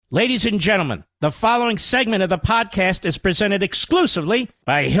Ladies and gentlemen, the following segment of the podcast is presented exclusively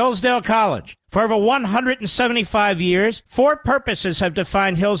by Hillsdale College. For over 175 years, four purposes have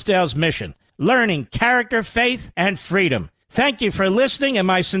defined Hillsdale's mission: learning, character, faith, and freedom. Thank you for listening, and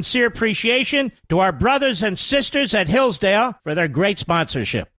my sincere appreciation to our brothers and sisters at Hillsdale for their great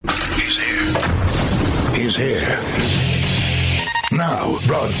sponsorship. He's here. He's here. Now,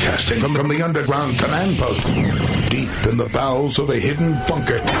 broadcasting from the underground command post, deep in the bowels of a hidden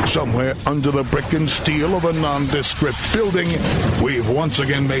bunker, somewhere under the brick and steel of a nondescript building, we've once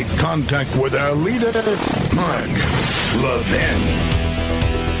again made contact with our leader, Mark Levin.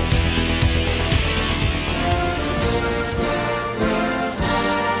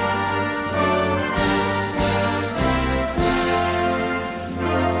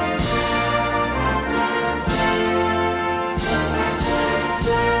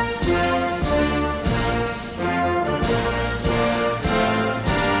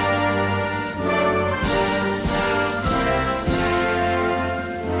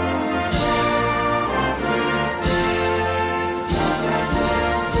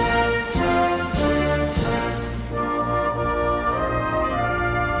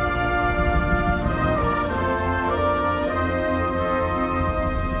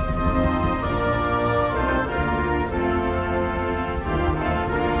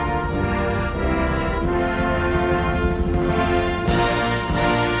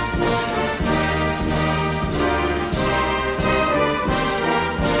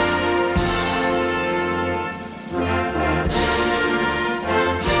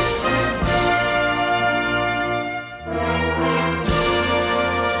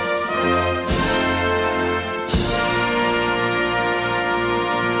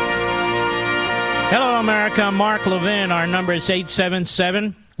 America, Mark Levin. Our number is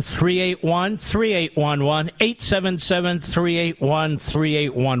 877-381-3811,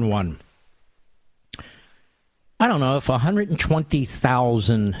 877-381-3811. I don't know if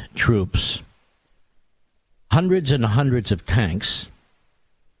 120,000 troops, hundreds and hundreds of tanks,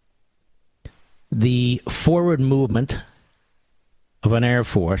 the forward movement of an air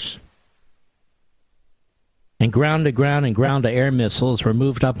force, and ground-to-ground and ground-to-air missiles were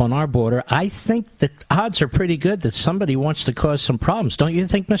moved up on our border, I think the odds are pretty good that somebody wants to cause some problems. Don't you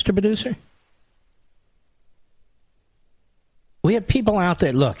think, Mr. Producer? We have people out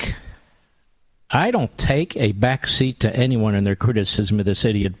there. Look, I don't take a back seat to anyone in their criticism of this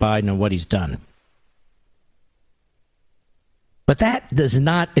idiot Biden and what he's done. But that does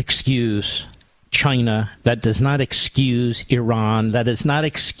not excuse China, that does not excuse Iran, that does not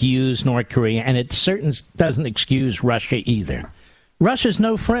excuse North Korea, and it certainly doesn't excuse Russia either. Russia's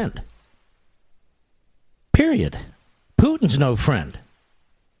no friend. Period. Putin's no friend.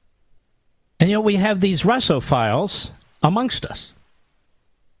 And yet we have these Russophiles amongst us.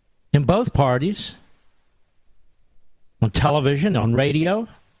 In both parties, on television, on radio.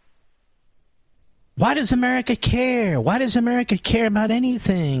 Why does America care? Why does America care about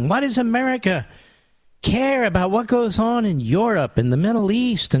anything? Why does America care about what goes on in Europe, in the Middle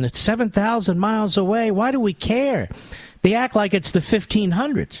East, and it's 7,000 miles away? Why do we care? They act like it's the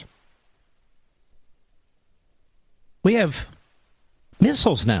 1500s. We have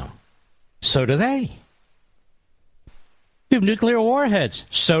missiles now. So do they. We have nuclear warheads.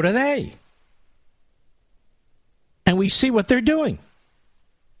 So do they. And we see what they're doing.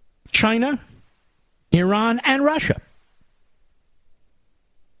 China, Iran, and Russia.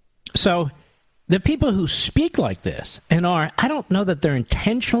 So the people who speak like this and are, I don't know that they're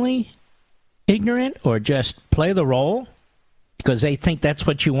intentionally ignorant or just play the role because they think that's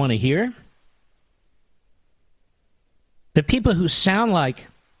what you want to hear. The people who sound like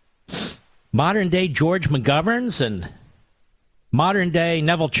modern-day George McGoverns and modern-day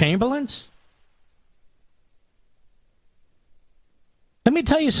Neville Chamberlains. Let me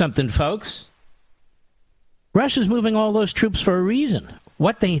tell you something, folks. Russia's moving all those troops for a reason.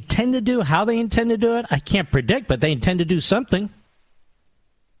 What they intend to do, how they intend to do it, I can't predict, but they intend to do something.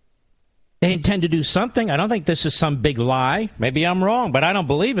 They intend to do something. I don't think this is some big lie. Maybe I'm wrong, but I don't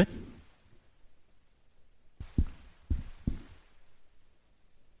believe it.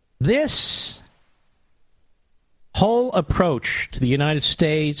 This whole approach to the United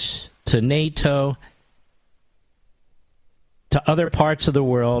States, to NATO, to other parts of the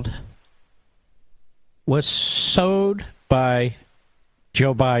world was sowed by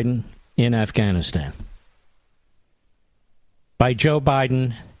Joe Biden in Afghanistan. By Joe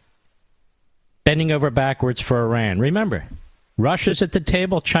Biden bending over backwards for Iran. Remember, Russia's at the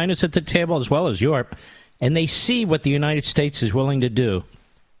table, China's at the table, as well as Europe, and they see what the United States is willing to do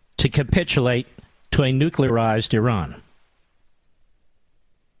to capitulate to a nuclearized Iran.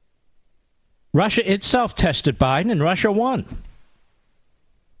 Russia itself tested Biden, and Russia won.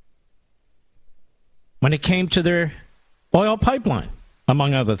 When it came to their oil pipeline,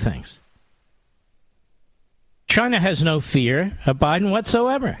 among other things. China has no fear of Biden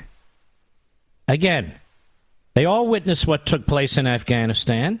whatsoever. Again, they all witnessed what took place in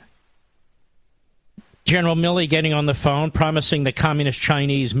Afghanistan. General Milley getting on the phone, promising the communist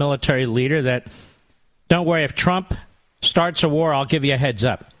Chinese military leader that, don't worry, if Trump starts a war, I'll give you a heads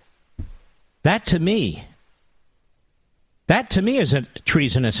up. That to me is a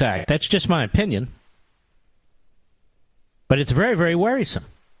treasonous act. That's just my opinion. But it's very, very worrisome.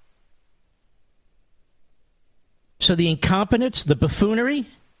 So the incompetence, the buffoonery,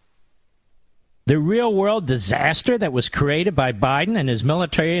 the real-world disaster that was created by Biden and his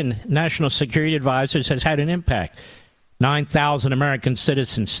military and national security advisors has had an impact. 9,000 American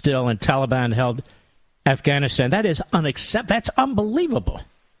citizens still in Taliban-held Afghanistan. That is unacceptable. That's unbelievable.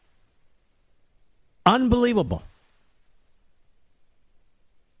 Unbelievable.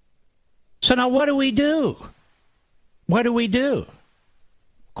 So now what do we do? What do we do?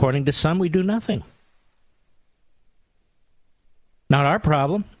 According to some, we do nothing. Not our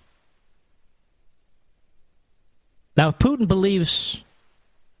problem. Now, if Putin believes,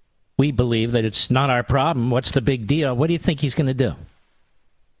 we believe that it's not our problem, what's the big deal? What do you think he's going to do?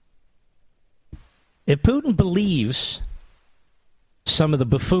 If Putin believes some of the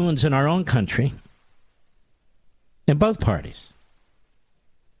buffoons in our own country, in both parties,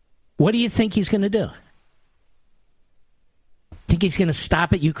 what do you think he's going to do? Think he's going to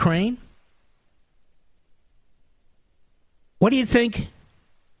stop at Ukraine? What do you think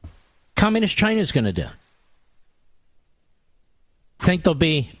Communist China is going to do? Think they'll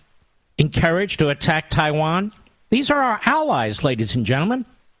be encouraged to attack Taiwan? These are our allies, ladies and gentlemen.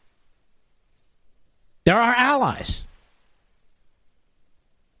 They're our allies.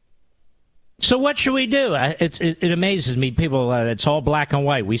 So what should we do? It amazes me. People, it's all black and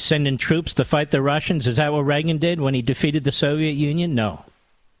white. We send in troops to fight the Russians. Is that what Reagan did when he defeated the Soviet Union? No.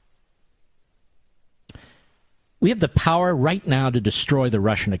 We have the power right now to destroy the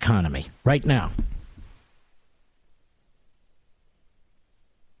Russian economy. Right now.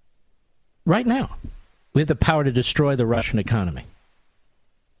 Right now. We have the power to destroy the Russian economy.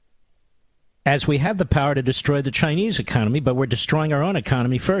 As we have the power to destroy the Chinese economy, but we're destroying our own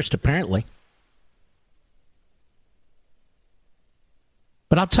economy first, apparently.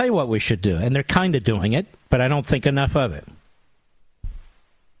 But I'll tell you what we should do, and they're kind of doing it, but I don't think enough of it.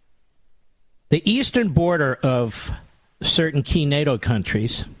 The eastern border of certain key NATO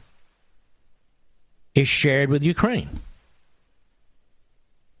countries is shared with Ukraine.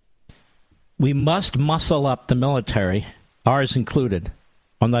 We must muscle up the military, ours included,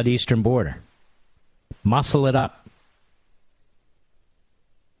 on that eastern border. Muscle it up.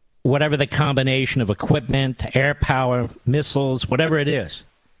 Whatever the combination of equipment, air power, missiles, whatever it is,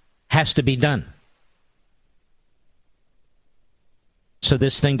 has to be done. So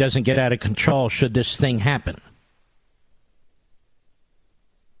this thing doesn't get out of control should this thing happen.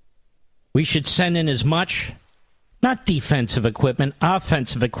 We should send in as much, not defensive equipment,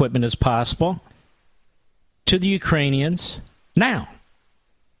 offensive equipment as possible to the Ukrainians now,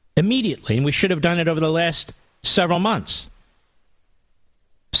 immediately. And we should have done it over the last several months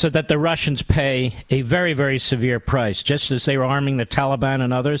so that the Russians pay a very, very severe price, just as they were arming the Taliban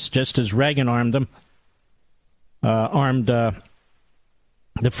and others, just as Reagan armed them,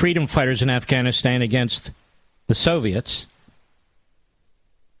 the freedom fighters in Afghanistan against the Soviets.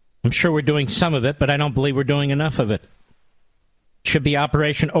 I'm sure we're doing some of it, but I don't believe we're doing enough of it. Should be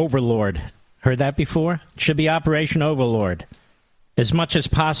Operation Overlord. Heard that before? Should be Operation Overlord. As much as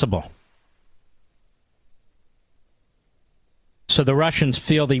possible. So the Russians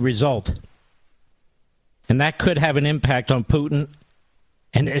feel the result. And that could have an impact on Putin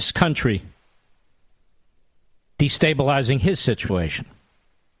and his country, destabilizing his situation.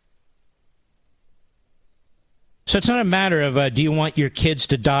 So it's not a matter of do you want your kids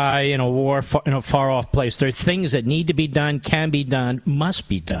to die in a war in a far-off place. There are things that need to be done, can be done, must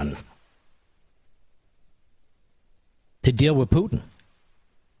be done to deal with Putin.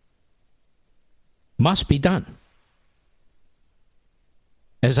 Must be done.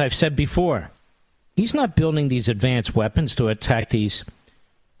 As I've said before, he's not building these advanced weapons to attack these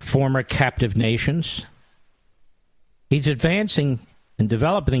former captive nations. He's advancing and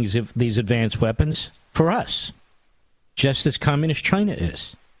developing these advanced weapons for us, just as Communist China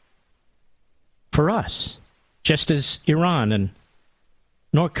is. For us, just as Iran and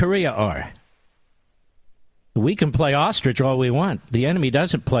North Korea are. We can play ostrich all we want. The enemy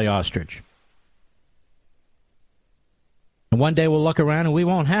doesn't play ostrich. And one day we'll look around and we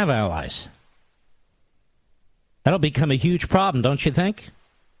won't have allies. That'll become a huge problem, don't you think?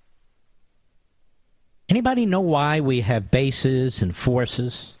 Anybody know why we have bases and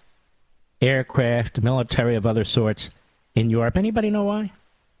forces, aircraft, military of other sorts in Europe? Anybody know why?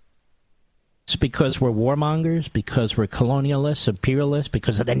 It's because we're warmongers, because we're colonialists, imperialists,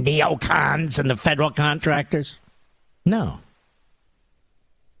 because of the neocons and the federal contractors? No.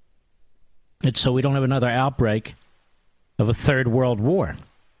 It's so we don't have another outbreak of a third world war.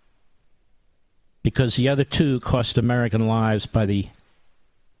 Because the other two cost American lives by the,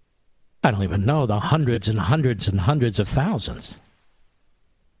 I don't even know, the hundreds and hundreds and hundreds of thousands.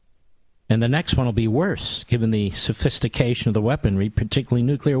 And the next one will be worse, given the sophistication of the weaponry, particularly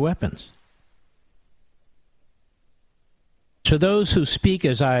nuclear weapons. So those who speak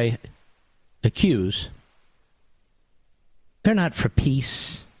as I accuse, they're not for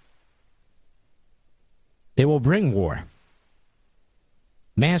peace. They will bring war.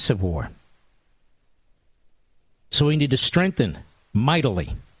 Massive war. So we need to strengthen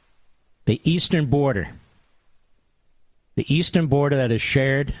mightily the eastern border. The eastern border that is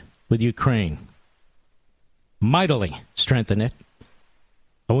shared with Ukraine. Mightily strengthen it.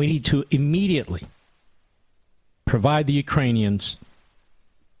 And we need to immediately provide the Ukrainians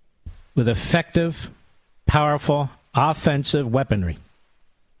with effective, powerful, offensive weaponry.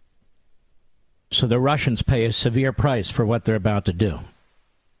 So the Russians pay a severe price for what they're about to do.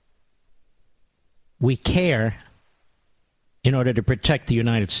 We care in order to protect the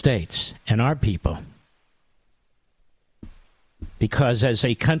United States and our people. Because as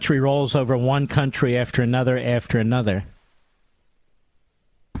a country rolls over one country after another,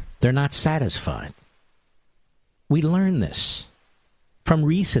 they're not satisfied. We learn this from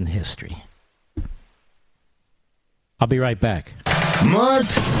recent history. I'll be right back. Mark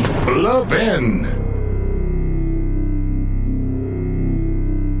Levin.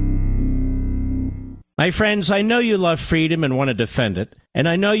 My friends, I know you love freedom and want to defend it, and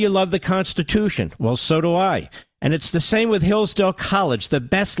I know you love the Constitution. Well, so do I. And it's the same with Hillsdale College, the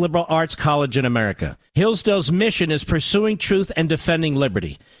best liberal arts college in America. Hillsdale's mission is pursuing truth and defending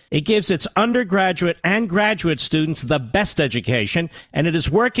liberty. It gives its undergraduate and graduate students the best education, and it is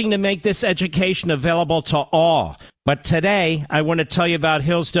working to make this education available to all. But today, I want to tell you about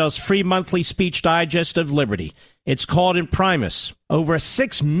Hillsdale's free monthly speech digest of liberty. It's called Imprimis. Over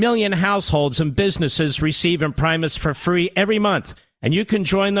 6 million households and businesses receive Imprimis for free every month, and you can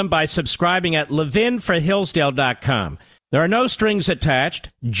join them by subscribing at levinforhillsdale.com. There are no strings attached.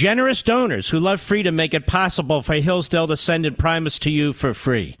 Generous donors who love freedom make it possible for Hillsdale to send Imprimis to you for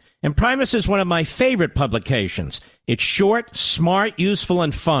free. Imprimis is one of my favorite publications. It's short, smart, useful,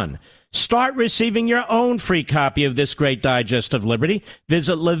 and fun. Start receiving your own free copy of this great digest of liberty.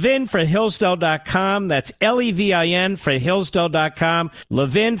 Visit levinforhillsdale.com. That's Levin for Hillsdale.com.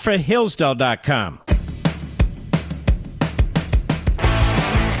 Levinforhillsdale.com.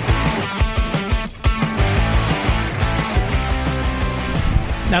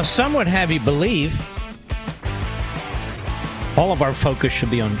 Now, some would have you believe all of our focus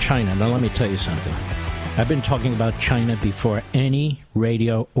should be on China. Now, let me tell you something. I've been talking about China before any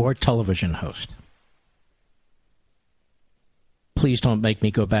radio or television host. Please don't make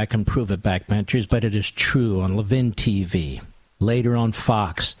me go back and prove it, backbenchers, but it is true on Levin TV, later on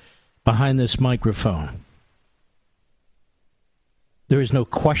Fox, behind this microphone. There is no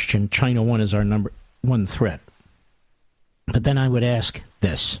question China is our number one threat. But then I would ask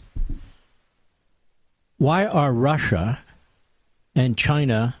this. Why are Russia and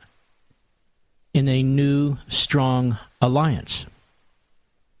China in a new, strong alliance?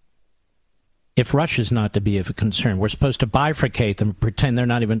 If Russia's not to be of a concern, we're supposed to bifurcate them and pretend they're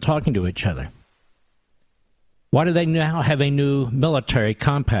not even talking to each other. Why do they now have a new military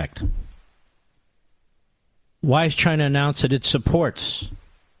compact? Why has China announced that it supports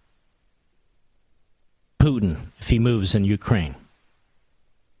Putin if he moves in Ukraine?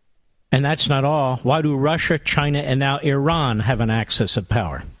 And that's not all. Why do Russia, China, and now Iran have an axis of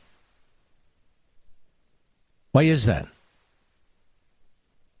power? Why is that?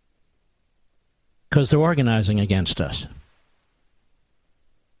 Because they're organizing against us.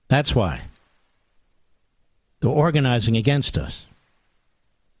 That's why. They're organizing against us.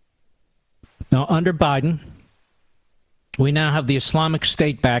 Now, under Biden, we now have the Islamic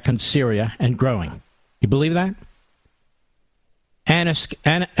State back in Syria and growing. You believe that? And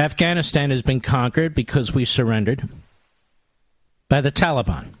Afghanistan has been conquered because we surrendered by the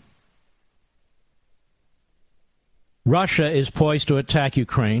Taliban. Russia is poised to attack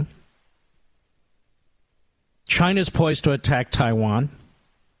Ukraine. China is poised to attack Taiwan.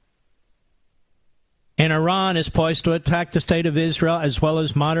 And Iran is poised to attack the state of Israel as well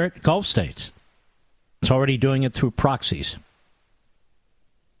as moderate Gulf states. It's already doing it through proxies.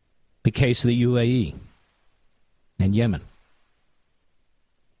 The case of the UAE and Yemen.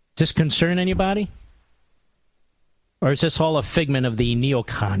 Does this concern anybody? Or is this all a figment of the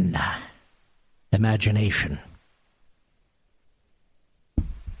neocon imagination?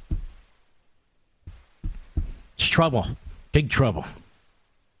 It's trouble. Big trouble.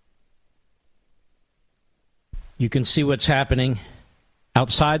 You can see what's happening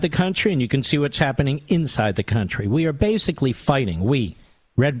outside the country, and you can see what's happening inside the country. We are basically fighting, we,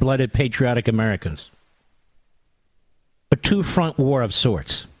 red-blooded, patriotic Americans, a two-front war of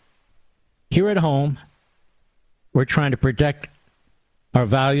sorts. Here at home, we're trying to protect our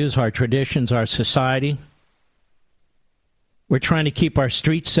values, our traditions, our society. We're trying to keep our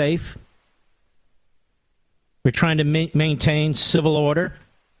streets safe. We're trying to maintain civil order.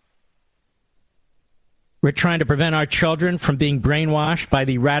 We're trying to prevent our children from being brainwashed by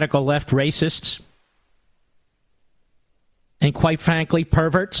the radical left racists and, quite frankly,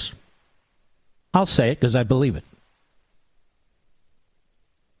 perverts. I'll say it because I believe it.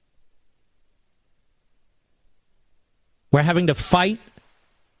 We're having to fight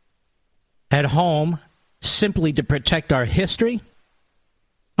at home simply to protect our history,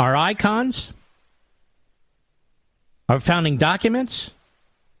 our icons, our founding documents,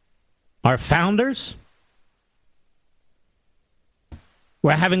 our founders.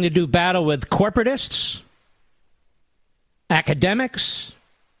 We're having to do battle with corporatists, academics,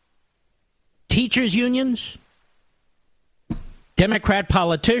 teachers' unions, Democrat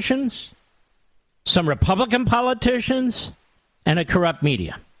politicians, some Republican politicians, and a corrupt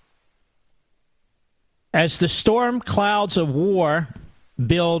media. As the storm clouds of war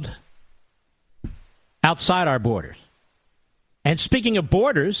build outside our borders. And speaking of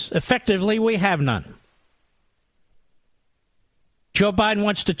borders, effectively we have none. Joe Biden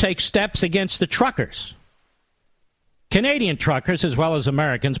wants to take steps against the truckers. Canadian truckers as well as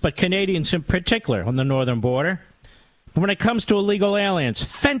Americans, but Canadians in particular on the northern border. When it comes to illegal aliens,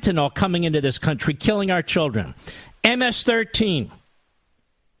 fentanyl coming into this country, killing our children, MS-13.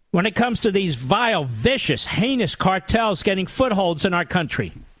 When it comes to these vile, vicious, heinous cartels getting footholds in our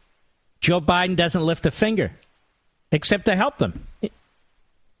country, Joe Biden doesn't lift a finger except to help them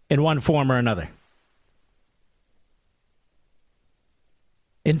in one form or another.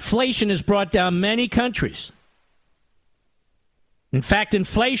 Inflation has brought down many countries. In fact,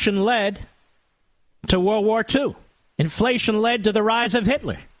 inflation led to World War II. Inflation led to the rise of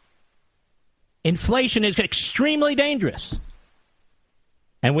Hitler. Inflation is extremely dangerous.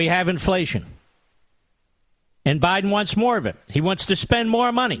 And we have inflation. And Biden wants more of it. He wants to spend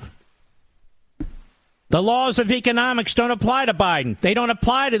more money. The laws of economics don't apply to Biden. They don't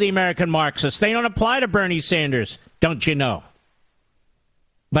apply to the American Marxists. They don't apply to Bernie Sanders, don't you know?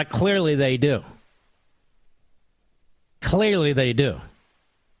 But clearly they do. Clearly they do.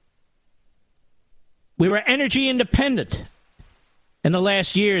 We were energy independent in the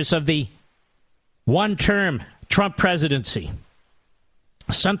last years of the one-term Trump presidency,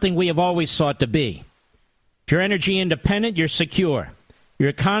 something we have always sought to be. If you're energy independent, you're secure. Your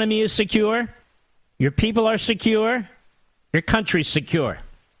economy is secure. Your people are secure. Your country's secure.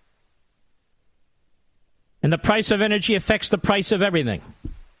 And the price of energy affects the price of everything.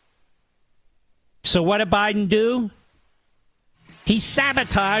 So what did Biden do? He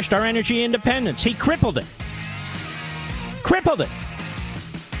sabotaged our energy independence. He crippled it. Crippled it.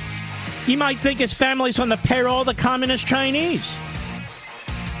 You might think his family's on the payroll of the communist Chinese.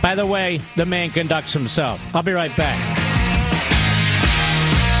 By the way, the man conducts himself. I'll be right back.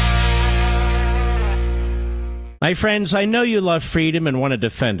 My friends, I know you love freedom and want to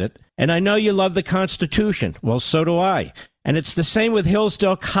defend it. And I know you love the Constitution. Well, so do I. And it's the same with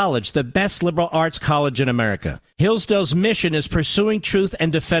Hillsdale College, the best liberal arts college in America. Hillsdale's mission is pursuing truth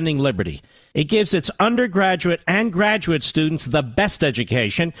and defending liberty. It gives its undergraduate and graduate students the best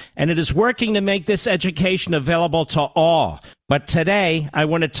education, and it is working to make this education available to all. But today, I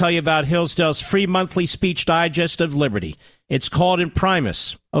want to tell you about Hillsdale's free monthly speech digest of liberty. It's called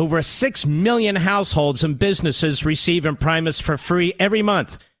Imprimis. Over 6 million households and businesses receive Imprimis for free every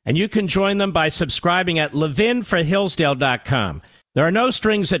month. And you can join them by subscribing at levinforhillsdale.com. There are no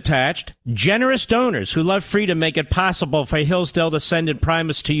strings attached. Generous donors who love freedom make it possible for Hillsdale to send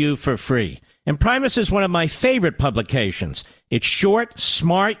Imprimis to you for free. Imprimis is one of my favorite publications. It's short,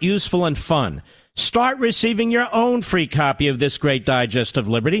 smart, useful, and fun. Start receiving your own free copy of this great digest of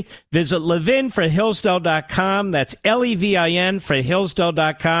liberty. Visit levinforhillsdale.com. That's Levin for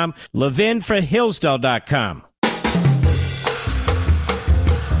Hillsdale.com. levinforhillsdale.com.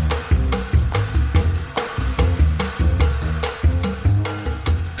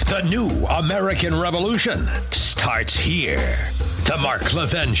 The new American Revolution starts here. The Mark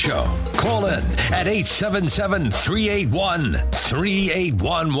Levin Show. Call in at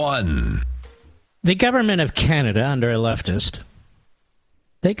 877-381-3811. The government of Canada, under a leftist,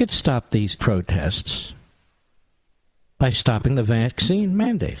 they could stop these protests by stopping the vaccine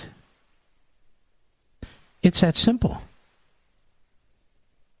mandate. It's that simple.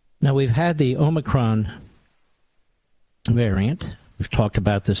 Now, we've had the Omicron variant. We've talked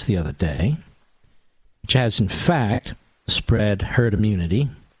about this the other day, which has, in fact, spread herd immunity.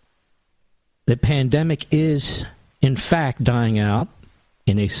 The pandemic is, in fact, dying out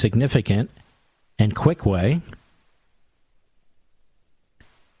in a significant and quick way.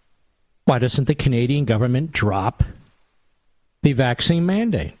 Why doesn't the Canadian government drop the vaccine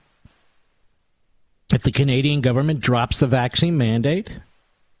mandate? If the Canadian government drops the vaccine mandate,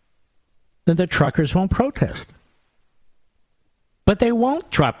 then the truckers won't protest. But they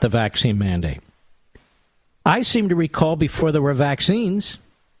won't drop the vaccine mandate. I seem to recall before there were vaccines,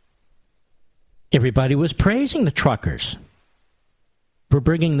 everybody was praising the truckers for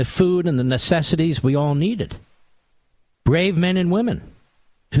bringing the food and the necessities we all needed. Brave men and women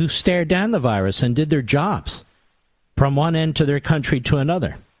who stared down the virus and did their jobs from one end to their country to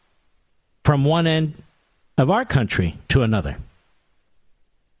another, from one end of our country to another.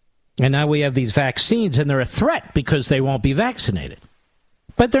 And now we have these vaccines, and they're a threat because they won't be vaccinated.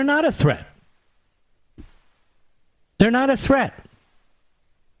 But they're not a threat. They're not a threat.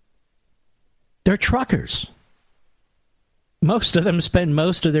 They're truckers. Most of them spend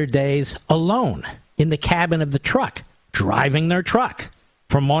most of their days alone in the cabin of the truck, driving their truck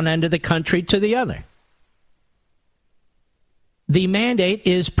from one end of the country to the other. The mandate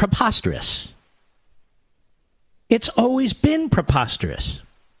is preposterous. It's always been preposterous.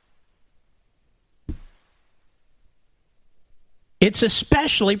 It's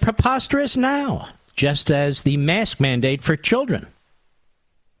especially preposterous now, just as the mask mandate for children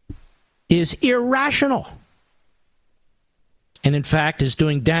is irrational and, in fact, is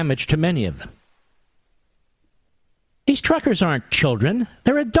doing damage to many of them. These truckers aren't children.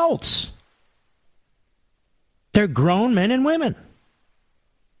 They're adults. They're grown men and women.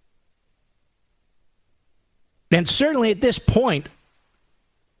 And certainly at this point,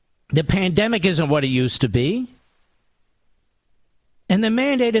 the pandemic isn't what it used to be. And the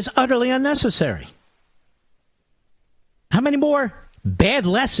mandate is utterly unnecessary. How many more bad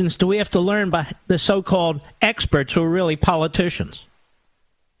lessons do we have to learn by the so-called experts who are really politicians?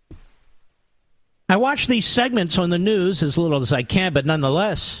 I watch these segments on the news as little as I can, but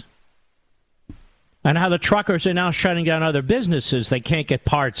nonetheless, and how the truckers are now shutting down other businesses. They can't get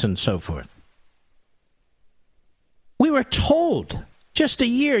parts and so forth. We were told just a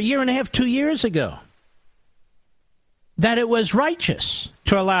year and a half, 2 years ago, that it was righteous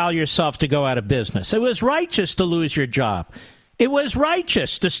to allow yourself to go out of business. It was righteous to lose your job. It was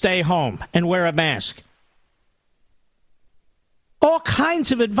righteous to stay home and wear a mask. All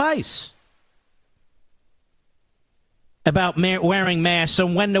kinds of advice about wearing masks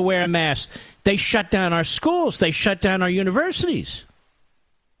and when to wear a mask. They shut down our schools. They shut down our universities.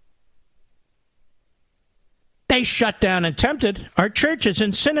 They shut down, attempted, our churches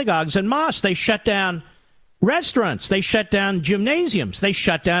and synagogues and mosques. They shut down restaurants. They shut down gymnasiums. They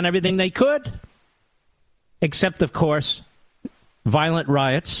shut down everything they could. Except, of course, violent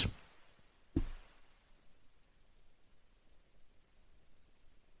riots.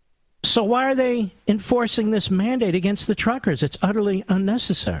 So why are they enforcing this mandate against the truckers? It's utterly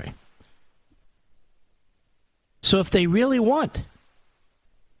unnecessary. So if they really want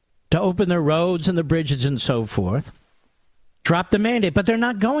to open their roads and the bridges and so forth, drop the mandate. But they're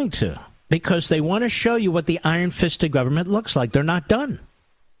not going to, because they want to show you what the iron-fisted government looks like. They're not done.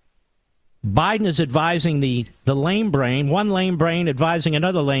 Biden is advising the lame brain, one lame brain advising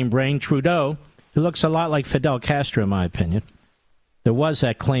another lame brain, Trudeau, who looks a lot like Fidel Castro, in my opinion. There was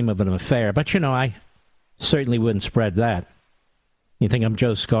that claim of an affair, but, I certainly wouldn't spread that. You think I'm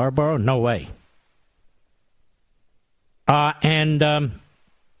Joe Scarborough? No way. And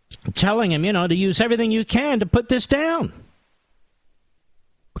telling him, to use everything you can to put this down.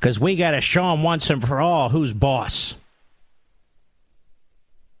 Because we got to show him once and for all who's boss.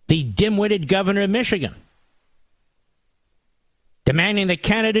 The dim-witted governor of Michigan, demanding that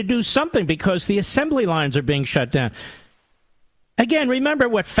Canada do something because the assembly lines are being shut down. Again, remember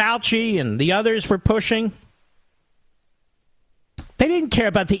what Fauci and the others were pushing? They didn't care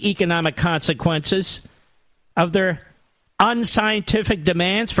about the economic consequences of their unscientific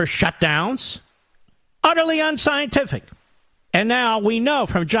demands for shutdowns. Utterly unscientific. And now we know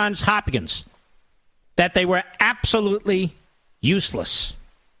from Johns Hopkins that they were absolutely useless.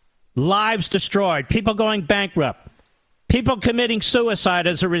 lives destroyed, people going bankrupt, people committing suicide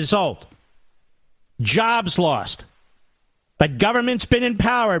as a result, jobs lost. But government's been in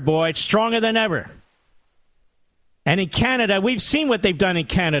power, boy. It's stronger than ever. And in Canada, we've seen what they've done in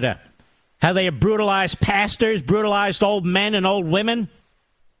Canada. How they have brutalized pastors, brutalized old men and old women.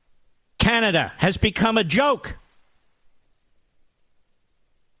 Canada has become a joke.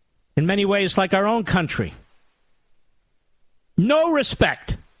 In many ways, like our own country. No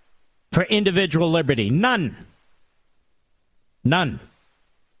respect for individual liberty. None. None.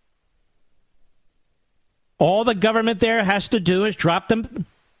 All the government there has to do is drop the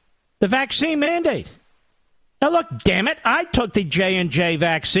vaccine mandate. Now, look, damn it, I took the J&J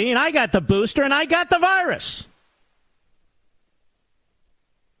vaccine, I got the booster, and I got the virus.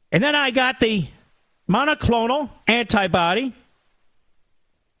 And then I got the monoclonal antibody,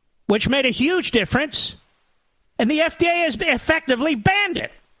 which made a huge difference, and the FDA has effectively banned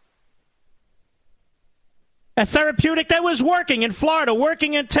it. A therapeutic that was working in Florida,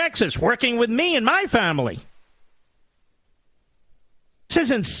 working in Texas, working with me and my family. This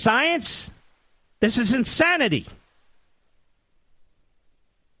isn't science. This is insanity.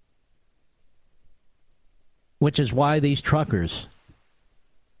 Which is why these truckers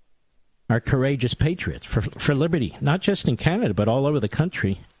are courageous patriots for liberty, not just in Canada, but all over the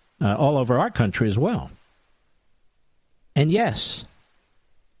country, all over our country as well. And yes,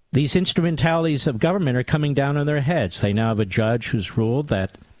 these instrumentalities of government are coming down on their heads. They now have a judge who's ruled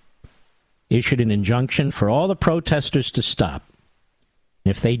that, issued an injunction for all the protesters to stop.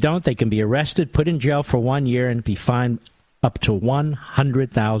 If they don't, they can be arrested, put in jail for 1 year, and be fined up to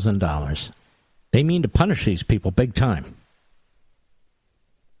 $100,000. They mean to punish these people big time.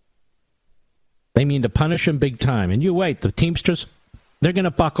 They mean to punish them big time. And you wait, the Teamsters, they're going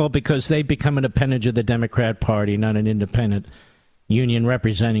to buckle because they become an appendage of the Democrat Party, not an independent union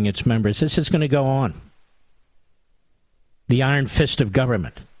representing its members. This is going to go on. The iron fist of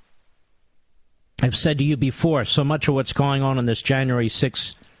government. I've said to you before, so much of what's going on this January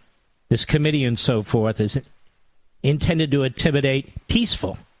 6th, this committee and so forth, is intended to intimidate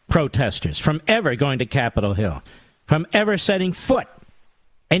peaceful protesters from ever going to Capitol Hill, from ever setting foot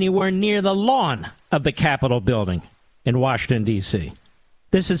anywhere near the lawn of the Capitol building in Washington, D.C.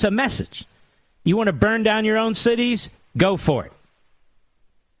 This is a message. You want to burn down your own cities? Go for it.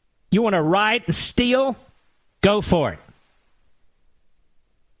 You want to riot and steal? Go for it.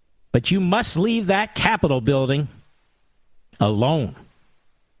 But you must leave that Capitol building alone.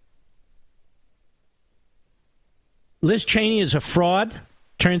 Liz Cheney is a fraud.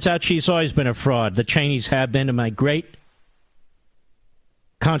 Turns out she's always been a fraud. The Cheneys have been, to my great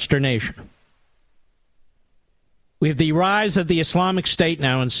consternation. We have the rise of the Islamic State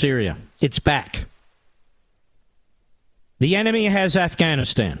now in Syria. It's back. The enemy has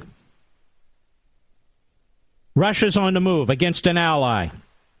Afghanistan. Russia's on the move against an ally.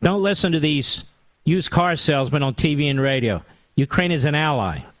 Don't listen to these used car salesmen on TV and radio. Ukraine is an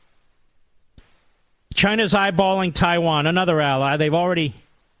ally. China's eyeballing Taiwan, another ally. They've already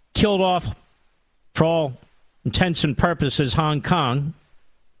killed off, for all intents and purposes, Hong Kong.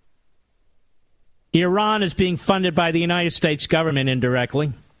 Iran is being funded by the United States government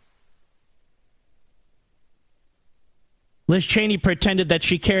indirectly. Liz Cheney pretended that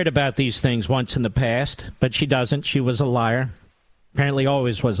she cared about these things once in the past, but she doesn't. She was a liar. Apparently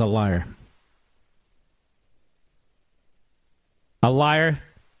always was a liar. A liar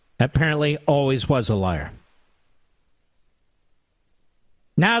apparently always was a liar.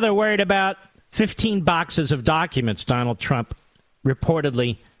 Now they're worried about 15 boxes of documents Donald Trump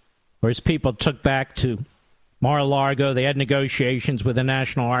reportedly, or his people, took back to Mar-a-Lago. They had negotiations with the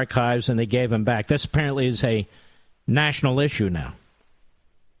National Archives, and they gave them back. This apparently is a national issue now.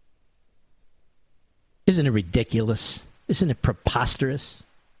 Isn't it ridiculous? Isn't it preposterous?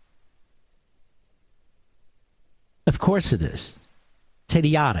 Of course it is. It's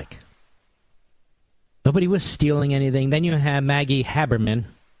idiotic. Nobody was stealing anything. Then you have Maggie Haberman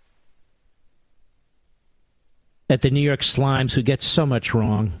at the New York Slimes, who gets so much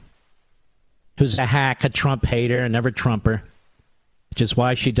wrong, who's a hack, a Trump hater, a never Trumper, which is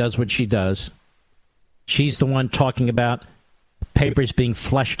why she does what she does. She's the one talking about papers being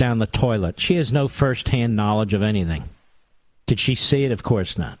flushed down the toilet. She has no first-hand knowledge of anything. Did she see it? Of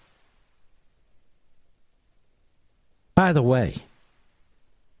course not. By the way,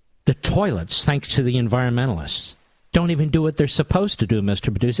 the toilets, thanks to the environmentalists, don't even do what they're supposed to do,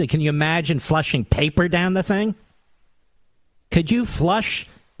 Mr. Producer. Can you imagine flushing paper down the thing? Could you flush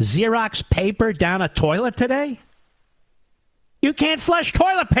Xerox paper down a toilet today? You can't flush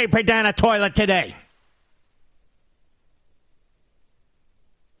toilet paper down a toilet today.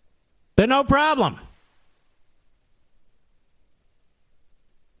 But no problem.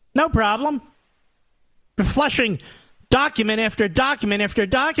 No problem. They're flushing document after document after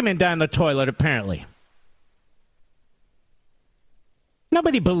document down the toilet, apparently.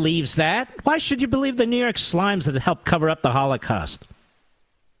 Nobody believes that. Why should you believe the New York slimes that helped cover up the Holocaust?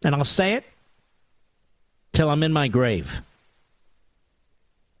 And I'll say it till I'm in my grave.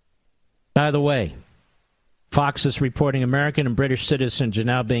 By the way, Fox is reporting American and British citizens are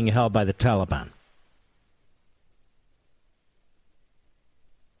now being held by the Taliban.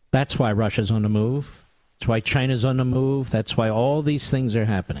 That's why Russia's on the move. That's why China's on the move. That's why all these things are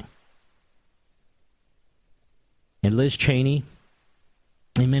happening. And Liz Cheney,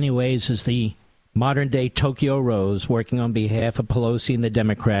 in many ways, is the modern-day Tokyo Rose working on behalf of Pelosi and the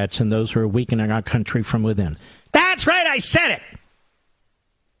Democrats and those who are weakening our country from within. That's right, I said it!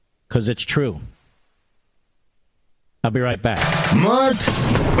 Because it's true. I'll be right back. Mark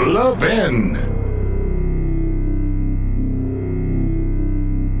Levin.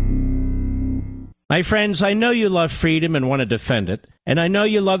 My friends, I know you love freedom and want to defend it, and I know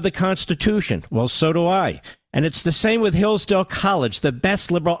you love the Constitution. Well, so do I. And it's the same with Hillsdale College, the best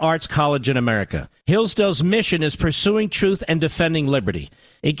liberal arts college in America. Hillsdale's mission is pursuing truth and defending liberty.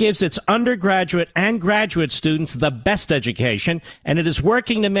 It gives its undergraduate and graduate students the best education, and it is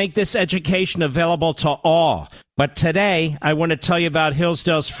working to make this education available to all. But today, I want to tell you about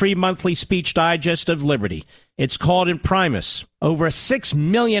Hillsdale's free monthly speech digest of liberty. It's called Imprimis. Over 6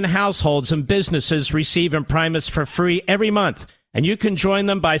 million households and businesses receive Imprimis for free every month. And you can join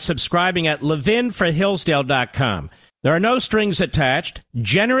them by subscribing at levinforhillsdale.com. There are no strings attached.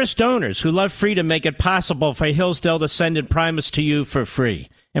 Generous donors who love freedom make it possible for Hillsdale to send Imprimis to you for free.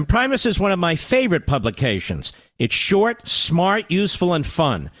 Imprimis is one of my favorite publications. It's short, smart, useful, and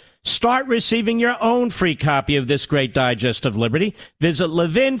fun. Start receiving your own free copy of this great digest of liberty. Visit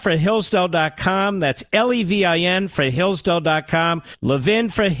levinforhillsdale.com. That's Levin for Hillsdale.com.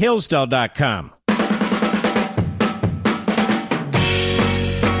 levinforhillsdale.com.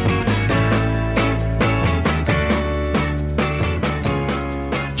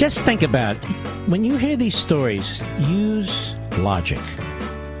 Just think about it. When you hear these stories, use logic.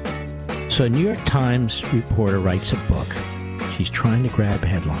 So a New York Times reporter writes a book. She's trying to grab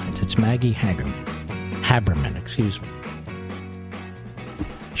headlines. It's Maggie Haberman, excuse me.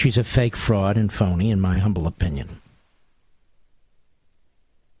 She's a fake fraud and phony, in my humble opinion.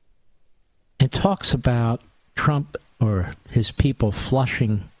 It talks about Trump or his people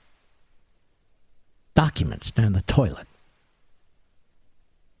flushing documents down the toilet.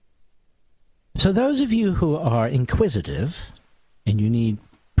 So those of you who are inquisitive and you need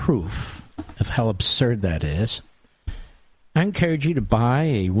proof of how absurd that is, I encourage you to buy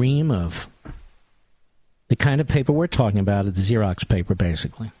a ream of the kind of paper we're talking about, the Xerox paper,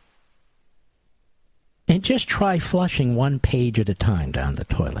 basically. And just try flushing one page at a time down the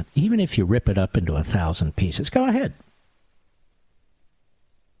toilet. Even if you rip it up into 1,000 pieces, go ahead.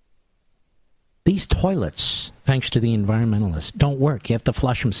 These toilets, thanks to the environmentalists, don't work. You have to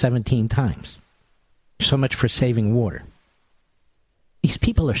flush them 17 times. So much for saving water. These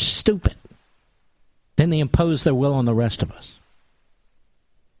people are stupid. Then they impose their will on the rest of us.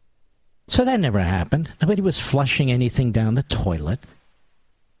 So that never happened. Nobody was flushing anything down the toilet.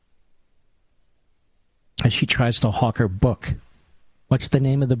 As she tries to hawk her book. What's the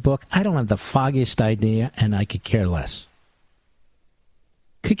name of the book? I don't have the foggiest idea, and I could care less.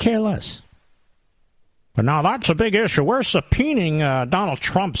 Could care less. But now that's a big issue. We're subpoenaing Donald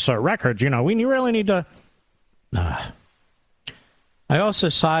Trump's records. You know, we really need to... I also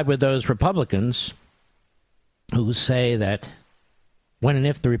side with those Republicans who say that when and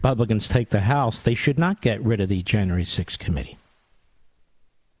if the Republicans take the House, they should not get rid of the January 6th committee.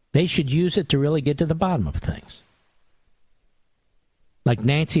 They should use it to really get to the bottom of things. Like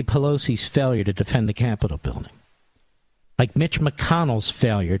Nancy Pelosi's failure to defend the Capitol building. Like Mitch McConnell's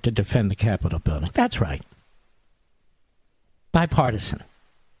failure to defend the Capitol building. That's right. Bipartisan.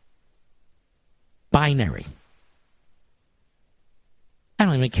 Binary. I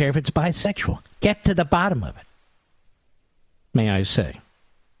don't even care if it's bisexual. Get to the bottom of it. May I say.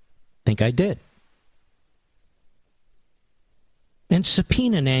 Think I did. And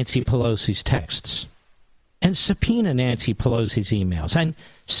subpoena Nancy Pelosi's texts. And subpoena Nancy Pelosi's emails. And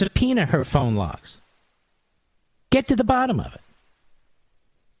subpoena her phone logs. Get to the bottom of it.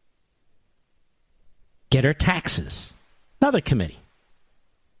 Get her taxes. Another committee.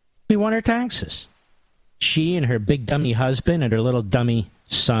 We want her taxes. She and her big dummy husband and her little dummy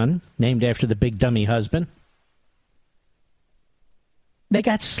son, named after the big dummy husband, they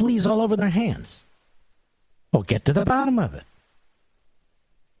got sleaze all over their hands. Well, get to the bottom of it.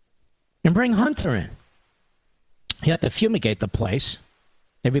 And bring Hunter in. You have to fumigate the place.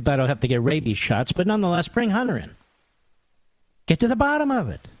 Everybody will have to get rabies shots, but nonetheless, bring Hunter in. Get to the bottom of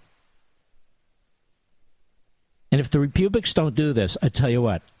it. And if the Republicans don't do this, I tell you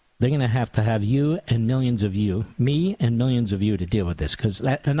what, they're going to have you and millions of you, me and millions of you to deal with this, because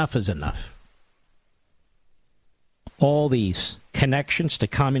enough is enough. All these connections to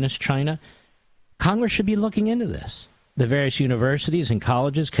communist China, Congress should be looking into this. The various universities and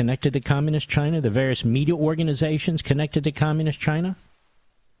colleges connected to communist China, the various media organizations connected to communist China.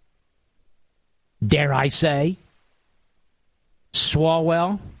 Dare I say,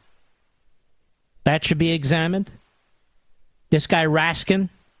 Swalwell, that should be examined. This guy Raskin,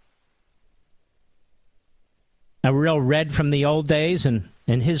 a real red from the old days, and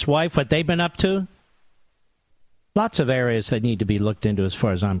his wife, what they've been up to. Lots of areas that need to be looked into as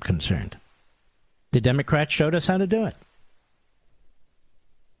far as I'm concerned. The Democrats showed us how to do it.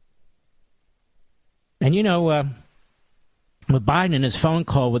 And with Biden and his phone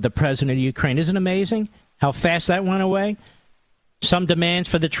call with the president of Ukraine, isn't it amazing how fast that went away? Some demands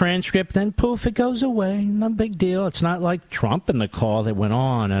for the transcript, then poof, it goes away. No big deal. It's not like Trump and the call that went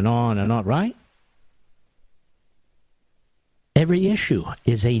on and on and on, right? Every issue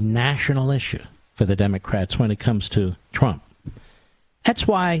is a national issue for the Democrats when it comes to Trump. That's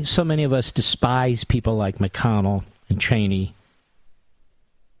why so many of us despise people like McConnell and Cheney,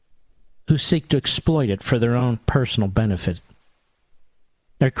 who seek to exploit it for their own personal benefit.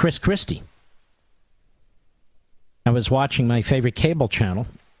 Or Chris Christie. I was watching my favorite cable channel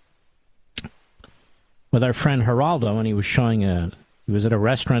with our friend Geraldo, and he was showing he was at a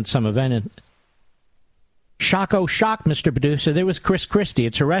restaurant, some event, and shock, oh shock, Mr. Producer, there was Chris Christie.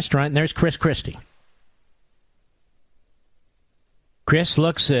 It's a restaurant, and there's Chris Christie. Chris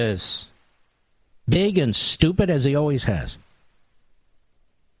looks as big and stupid as he always has.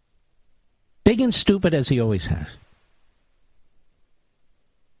 Big and stupid as he always has.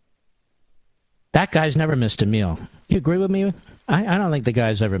 That guy's never missed a meal. You agree with me? I don't think the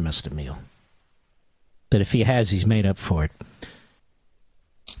guy's ever missed a meal. But if he has, he's made up for it.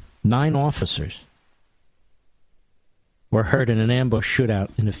 9 officers were hurt in an ambush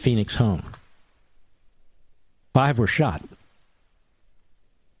shootout in a Phoenix home. 5 were shot.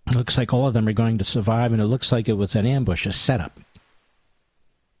 It looks like all of them are going to survive, and it looks like it was an ambush, a setup.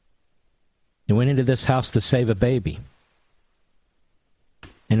 They went into this house to save a baby,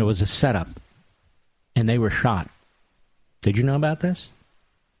 and it was a setup, and they were shot. Did you know about this?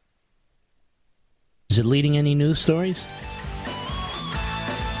 Is it leading any news stories?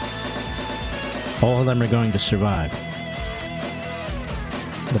 All of them are going to survive.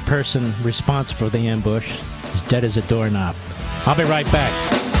 The person responsible for the ambush is dead as a doorknob. I'll be right back.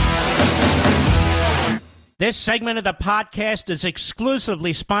 This segment of the podcast is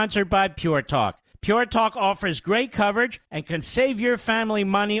exclusively sponsored by Pure Talk. Pure Talk offers great coverage and can save your family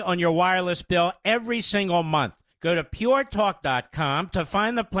money on your wireless bill every single month. Go to puretalk.com to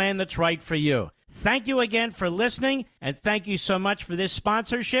find the plan that's right for you. Thank you again for listening, and thank you so much for this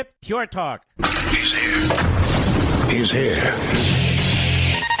sponsorship, Pure Talk. He's here. He's here.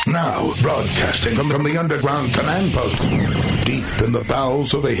 Now, broadcasting from the underground command post, deep in the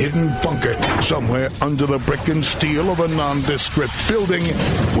bowels of a hidden bunker, somewhere under the brick and steel of a nondescript building,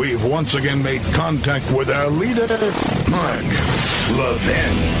 we've once again made contact with our leader, Mark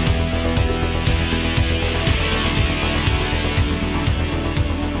Levin.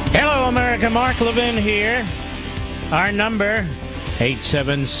 Hello, America. Mark Levin here. Our number,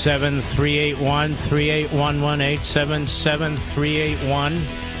 877-381-3811,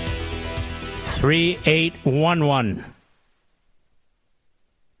 877-381-3811.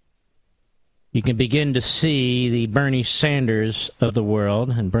 You can begin to see the Bernie Sanders of the world,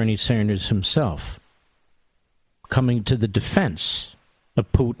 and Bernie Sanders himself, coming to the defense of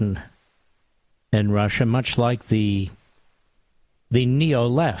Putin and Russia, much like the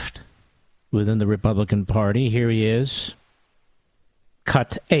neo-left within the Republican Party. Here he is.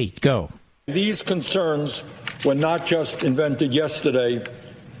 Cut 8. Go. These concerns were not just invented yesterday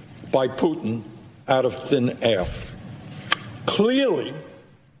by Putin out of thin air. Clearly,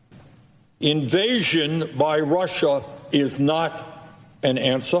 invasion by Russia is not an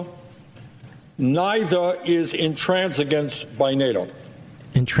answer. Neither is intransigence by NATO.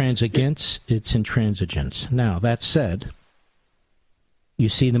 Intransigence, it's intransigence. Now, that said, you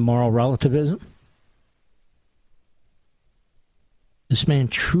see the moral relativism? This man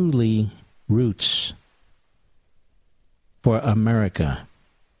truly roots for America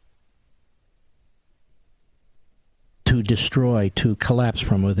to destroy, to collapse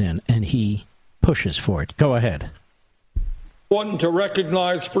from within, and he pushes for it. Go ahead. Important to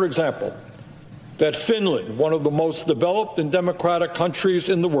recognize, for example, that Finland, one of the most developed and democratic countries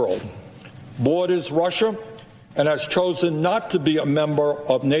in the world, borders Russia and has chosen not to be a member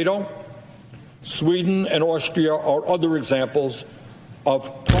of NATO. Sweden and Austria are other examples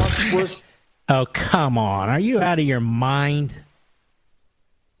of prosperous... Oh, come on. Are you out of your mind?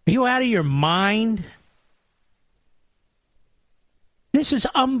 Are you out of your mind? This is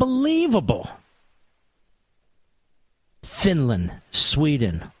unbelievable. Finland,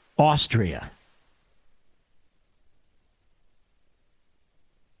 Sweden, Austria.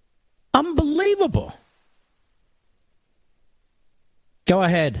 Unbelievable. Go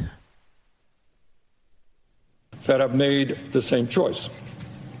ahead. That have made the same choice.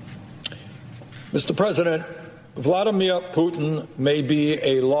 Mr. President, Vladimir Putin may be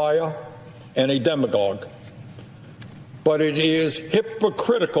a liar and a demagogue, but it is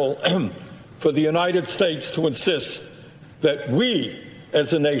hypocritical for the United States to insist that we,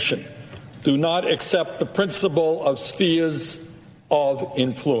 as a nation, do not accept the principle of spheres of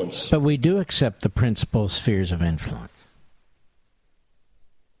influence. But we do accept the principle of spheres of influence.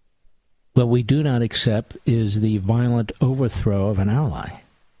 What we do not accept is the violent overthrow of an ally.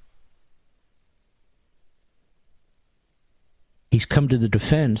 He's come to the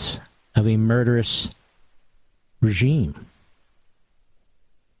defense of a murderous regime.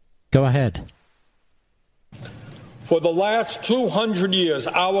 Go ahead. For the last 200 years,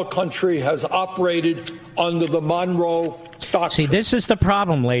 our country has operated under the Monroe Doctrine. See, this is the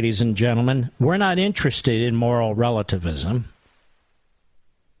problem, ladies and gentlemen. We're not interested in moral relativism.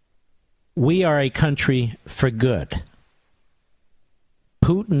 We are a country for good.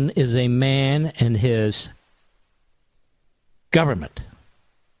 Putin is a man and his government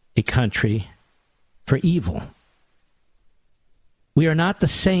a country for evil. We are not the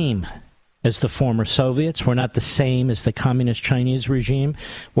same as the former Soviets. We're not the same as the communist Chinese regime.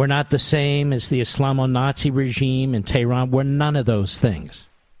 We're not the same as the Islamo-Nazi regime in Tehran. We're none of those things.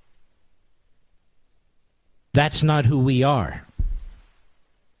 That's not who we are.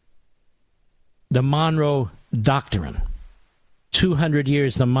 The Monroe Doctrine. 200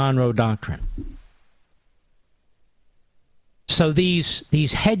 years, the Monroe Doctrine. So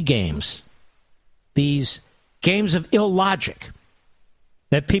these head games, these games of illogic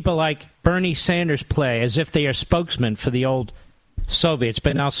that people like Bernie Sanders play as if they are spokesmen for the old Soviets,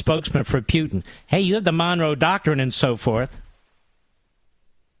 but now spokesmen for Putin. Hey, you have the Monroe Doctrine and so forth.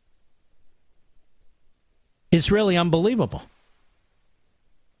 It's really unbelievable.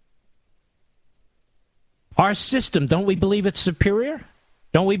 Our system, don't we believe it's superior?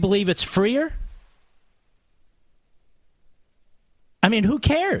 Don't we believe it's freer? I mean, who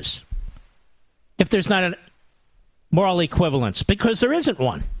cares if there's not a moral equivalence? Because there isn't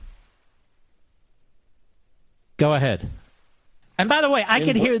one. Go ahead. And by the way, I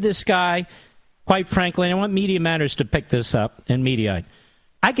could hear this guy, quite frankly, and I want Media Matters to pick this up and Mediaite.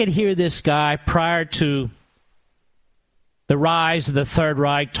 I could hear this guy prior to the rise of the Third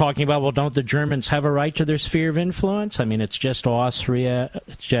Reich talking about, well, don't the Germans have a right to their sphere of influence? I mean, it's just Austria,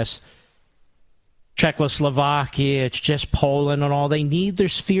 it's just Czechoslovakia, it's just Poland and all. They need their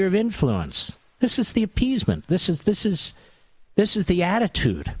sphere of influence. This is the appeasement. This is the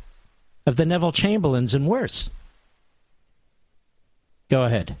attitude of the Neville Chamberlains and worse. Go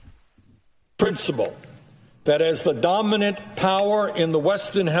ahead. Principle that as the dominant power in the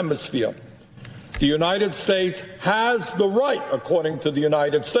Western Hemisphere, the United States has the right, according to the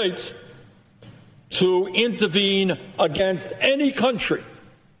United States, to intervene against any country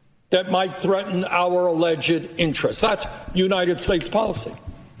that might threaten our alleged interests. That's United States policy.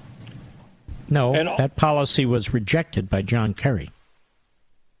 No, that policy was rejected by John Kerry.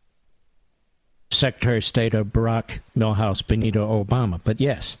 Secretary of State of Barack Milhouse Benito Obama, but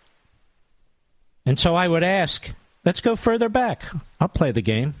yes. And so I would ask, let's go further back. I'll play the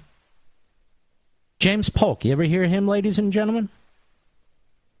game. James Polk, you ever hear him, ladies and gentlemen?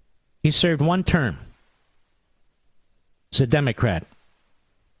 He served one term. He's a Democrat.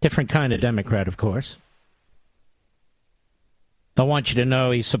 Different kind of Democrat, of course. They'll want you to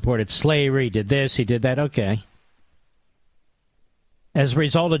know he supported slavery, he did this, he did that. Okay. As a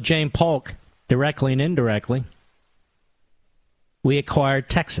result of James Polk, directly and indirectly, we acquired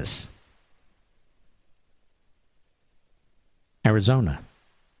Texas, Arizona,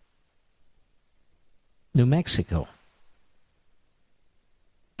 New Mexico,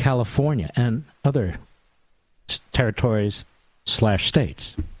 California, and other territories /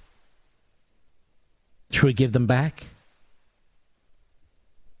 states. Should we give them back?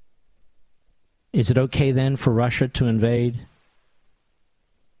 Is it okay then for Russia to invade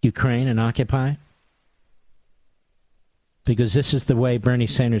Ukraine and occupy? Because this is the way Bernie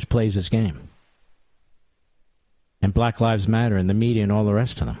Sanders plays his game. And Black Lives Matter and the media and all the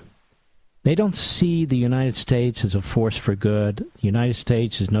rest of them. They don't see the United States as a force for good. The United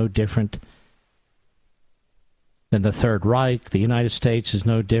States is no different than the Third Reich. The United States is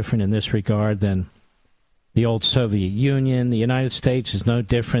no different in this regard than the old Soviet Union. The United States is no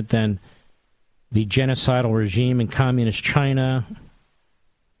different than the genocidal regime in communist China.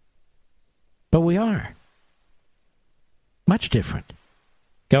 But we are. Much different.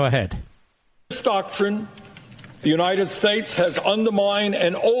 Go ahead. This doctrine, the United States has undermined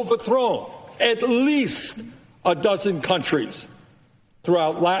and overthrown at least a dozen countries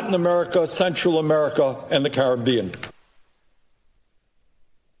throughout Latin America, Central America, and the Caribbean.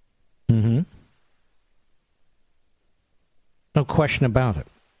 Mm-hmm. No question about it.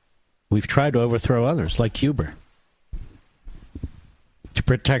 We've tried to overthrow others, like Cuba, to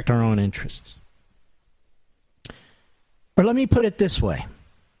protect our own interests. Or let me put it this way.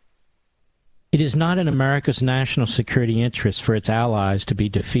 It is not in America's national security interest for its allies to be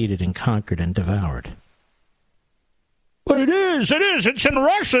defeated and conquered and devoured. But it is. It's in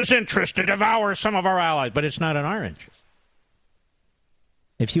Russia's interest to devour some of our allies, but it's not in our interest.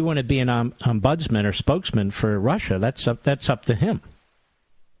 If you want to be an ombudsman or spokesman for Russia, that's up to him.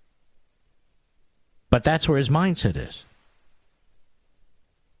 But that's where his mindset is.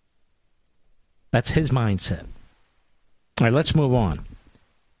 That's his mindset. All right, let's move on.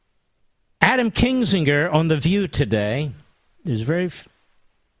 Adam Kinzinger on The View today. There's very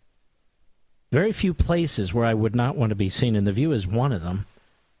few places where I would not want to be seen, and The View is one of them.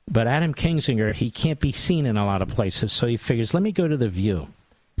 But Adam Kinzinger, he can't be seen in a lot of places, so he figures, let me go to The View.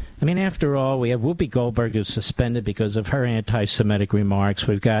 I mean, after all, we have Whoopi Goldberg who's suspended because of her anti-Semitic remarks.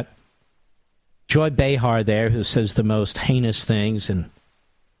 We've got Joy Behar there who says the most heinous things and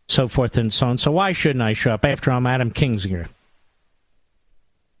so forth and so on. So why shouldn't I show up after I'm Adam Kinzinger?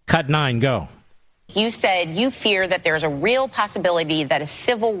 Cut 9, go. You said you fear that there's a real possibility that a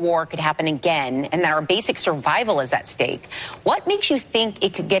civil war could happen again and that our basic survival is at stake. What makes you think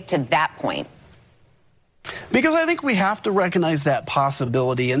it could get to that point? Because I think we have to recognize that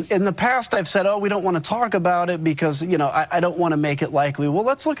possibility. And in the past, I've said, we don't want to talk about it because, I don't want to make it likely. Well,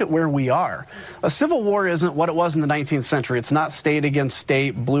 let's look at where we are. A civil war isn't what it was in the 19th century. It's not state against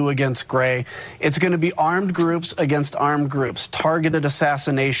state, blue against gray. It's going to be armed groups against armed groups, targeted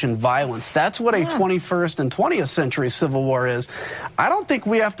assassination, violence. That's what a 21st and 20th century civil war is. I don't think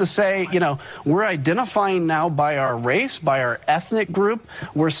we have to say, we're identifying now by our race, by our ethnic group.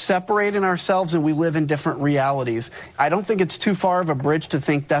 We're separating ourselves and we live in different realities. I don't think it's too far of a bridge to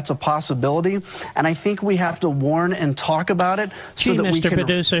think that's a possibility, and I think we have to warn and talk about it so that we can... Mr.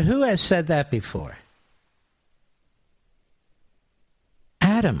 Producer, who has said that before?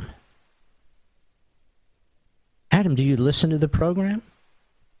 Adam. Adam, do you listen to the program?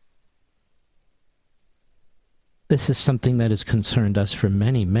 This is something that has concerned us for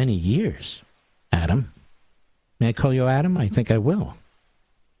many, many years. Adam. May I call you Adam? I think I will.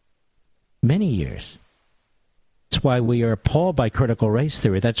 Many years. That's why we are appalled by critical race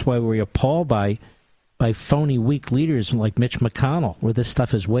theory. That's why we're appalled by phony, weak leaders like Mitch McConnell, where this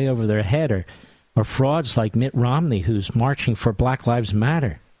stuff is way over their head, or frauds like Mitt Romney, who's marching for Black Lives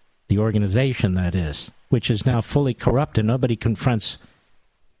Matter, the organization, that is, which is now fully corrupt, and nobody confronts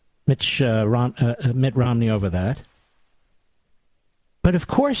Mitt Romney over that. But of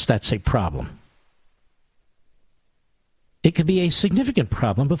course that's a problem. It could be a significant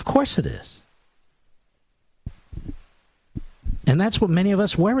problem, but of course it is. And that's what many of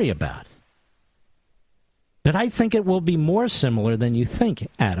us worry about. But I think it will be more similar than you think,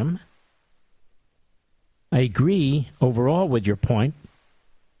 Adam. I agree overall with your point,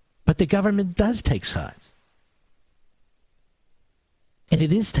 but the government does take sides. And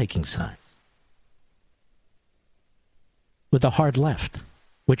it is taking sides. With the hard left,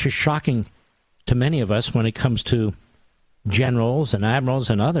 which is shocking to many of us when it comes to generals and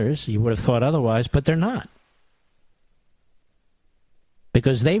admirals and others. You would have thought otherwise, but they're not.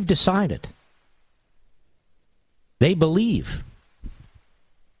 Because they've decided, they believe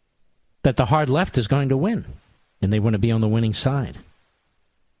that the hard left is going to win, and they want to be on the winning side.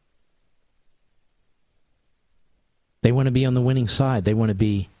 They want to be on the winning side. They want to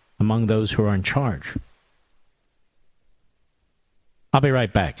be among those who are in charge. I'll be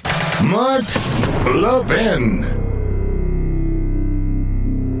right back. Mark Levin.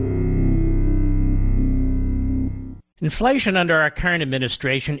 Inflation under our current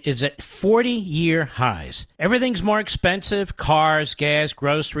administration is at 40-year highs. Everything's more expensive. Cars, gas,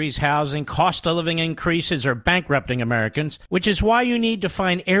 groceries, housing, cost of living increases are bankrupting Americans, which is why you need to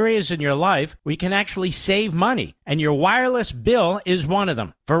find areas in your life where you can actually save money. And your wireless bill is one of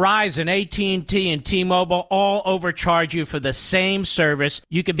them. Verizon, AT&T, and T-Mobile all overcharge you for the same service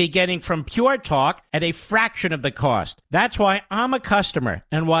you could be getting from Pure Talk at a fraction of the cost. That's why I'm a customer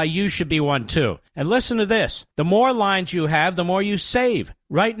and why you should be one too. And listen to this. The more lines you have, the more you save.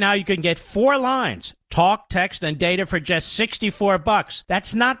 Right now, you can get 4 lines, talk, text, and data for just $64.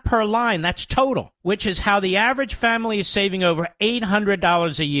 That's not per line, that's total, which is how the average family is saving over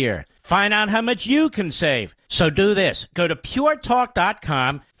 $800 a year. Find out how much you can save. So do this. Go to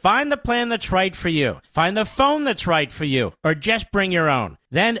puretalk.com, find the plan that's right for you, find the phone that's right for you, or just bring your own.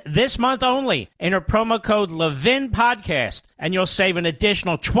 Then this month only, enter promo code Levin Podcast, and you'll save an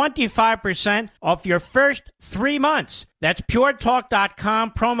additional 25% off your first 3 months. That's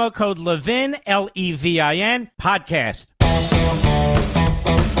puretalk.com, promo code Levin, Levin, podcast.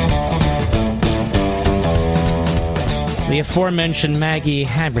 The aforementioned Maggie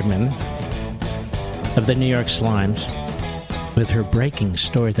Haberman of the New York Slimes with her breaking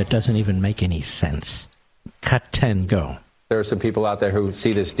story that doesn't even make any sense. Cut 10, go. There are some people out there who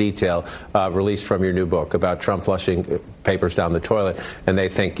see this detail released from your new book about Trump flushing papers down the toilet, and they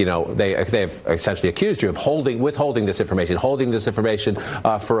think, they have essentially accused you of withholding this information, holding this information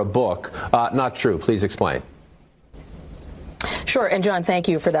for a book. Not true. Please explain. Sure. And, John, thank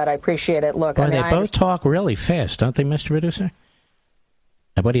you for that. I appreciate it. Look, well, they both talk really fast, don't they, Mr. Producer?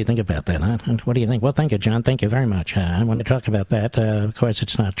 What do you think about that? Huh? What do you think? Well, thank you, John. Thank you very much. I want to talk about that. Of course,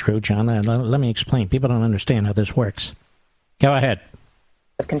 it's not true, John. Let me explain. People don't understand how this works. Go ahead.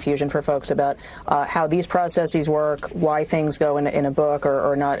 Of confusion for folks about how these processes work, why things go in a book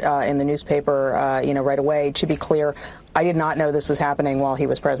or not in the newspaper, right away. To be clear, I did not know this was happening while he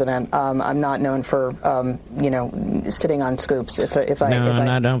was president. I'm not known for, sitting on scoops. I'm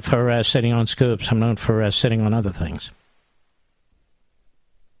not known for sitting on scoops. I'm known for sitting on other things.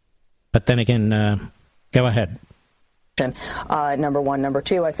 But then again, go ahead. Number one. Number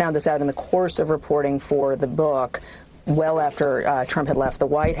two, I found this out in the course of reporting for the book. Well after Trump had left the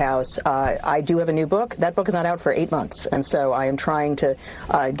White House. I do have a new book. That book is not out for 8 months, and so I am trying to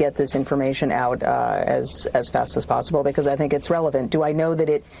get this information out as fast as possible because I think it's relevant. Do I know that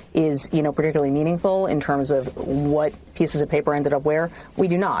it is, particularly meaningful in terms of what pieces of paper ended up where? We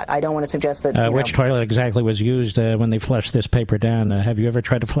do not. I don't want to suggest that. Which toilet exactly was used when they flushed this paper down? Have you ever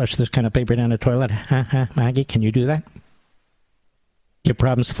tried to flush this kind of paper down a toilet? Maggie, can you do that? You have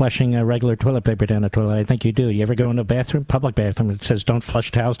problems flushing regular toilet paper down the toilet? I think you do. You ever go into a bathroom, public bathroom, it says don't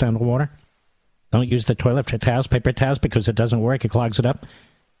flush towels down the water? Don't use the toilet for towels, paper towels, because it doesn't work. It clogs it up.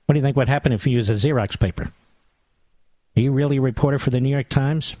 What do you think would happen if you use a Xerox paper? Are you really a reporter for the New York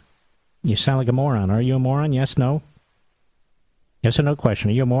Times? You sound like a moron. Are you a moron? Yes, no? Yes or no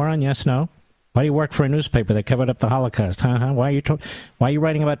question. Are you a moron? Yes, no? Why do you work for a newspaper that covered up the Holocaust? Why are you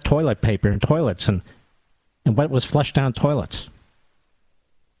writing about toilet paper and toilets and what was flushed down toilets?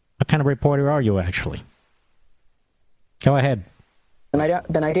 What kind of reporter are you, actually? Go ahead.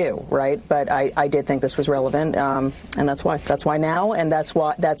 Then I do, right? But I did think this was relevant, and that's why. That's why now, and that's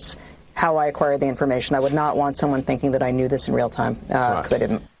how I acquired the information. I would not want someone thinking that I knew this in real time, because I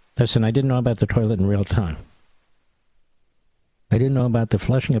didn't. Listen, I didn't know about the toilet in real time. I didn't know about the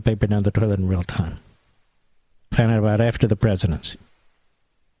flushing of paper down the toilet in real time. Found out about after the presidency.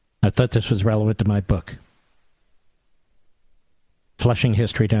 I thought this was relevant to my book. Flushing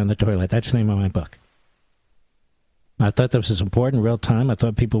History Down the Toilet. That's the name of my book. I thought this was important, real time. I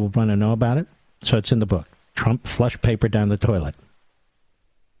thought people would want to know about it. So it's in the book. Trump flushed paper down the toilet.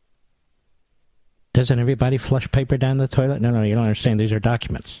 Doesn't everybody flush paper down the toilet? No, you don't understand. These are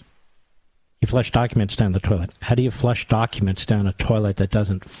documents. You flush documents down the toilet. How do you flush documents down a toilet that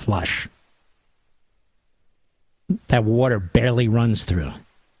doesn't flush? That water barely runs through.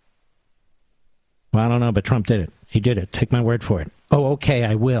 Well, I don't know, but Trump did it. He did it. Take my word for it. Oh, okay,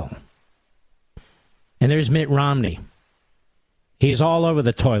 I will. And there's Mitt Romney. He's all over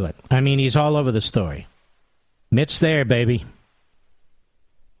the toilet. He's all over the story. Mitt's there, baby.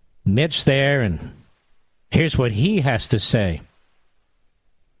 Mitt's there, and here's what he has to say.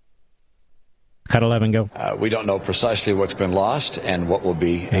 Cut 11, go. We don't know precisely what's been lost and what will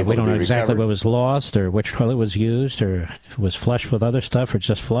be able to be recovered. We don't know exactly what was lost or which toilet was used or if it was flushed with other stuff or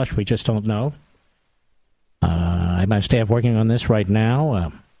just flushed. We just don't know. I have my staff working on this right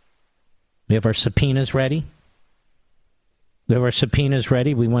now. We have our subpoenas ready. We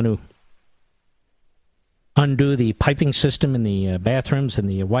want to undo the piping system in the bathrooms in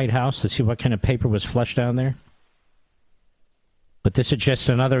the White House to see what kind of paper was flushed down there. But this is just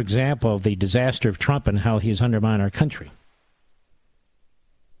another example of the disaster of Trump and how he's undermined our country.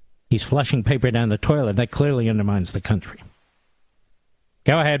 He's flushing paper down the toilet. That clearly undermines the country.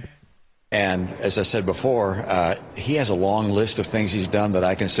 Go ahead. And as I said before, he has a long list of things he's done that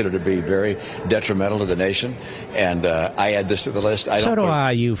I consider to be very detrimental to the nation. And I add this to the list. So do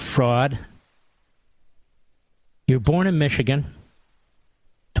I, you fraud. You're born in Michigan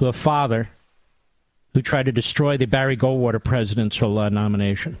to a father who tried to destroy the Barry Goldwater presidential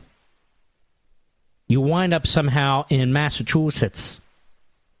nomination. You wind up somehow in Massachusetts.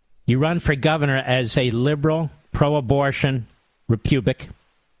 You run for governor as a liberal, pro-abortion Republic.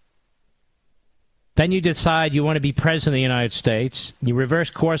 Then you decide you want to be president of the United States. You reverse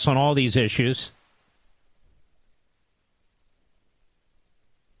course on all these issues.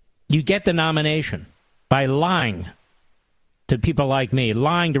 You get the nomination by lying to people like me,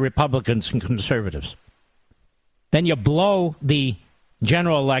 lying to Republicans and conservatives. Then you blow the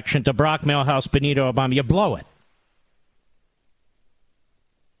general election to Barack, Milhouse, Benito, Obama. You blow it.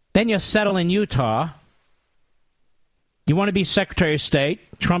 Then you settle in Utah. You want to be Secretary of State.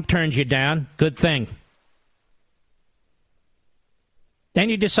 Trump turns you down. Good thing. Then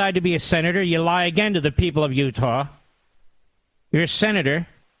you decide to be a senator. You lie again to the people of Utah. You're a senator.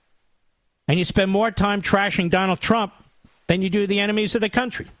 And you spend more time trashing Donald Trump than you do the enemies of the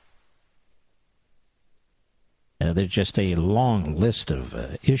country. There's just a long list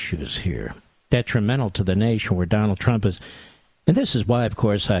of issues here detrimental to the nation where Donald Trump is. And this is why, of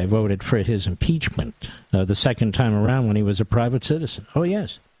course, I voted for his impeachment the second time around when he was a private citizen. Oh,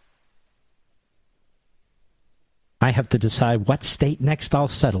 yes. I have to decide what state next I'll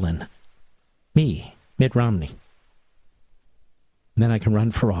settle in. Me, Mitt Romney. And then I can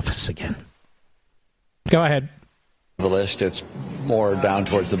run for office again. Go ahead. The list, it's more down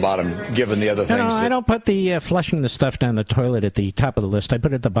towards the bottom, given the other things. No, I don't put the flushing the stuff down the toilet at the top of the list. I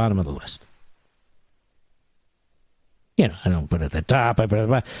put it at the bottom of the list. You know, I don't put it at the top. I put it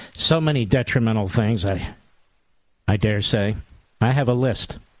at so many detrimental things, I dare say. I have a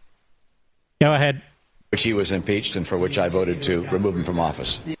list. Go ahead. Which he was impeached and for which I voted to remove him from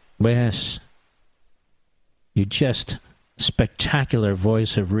office. Yes. You just spectacular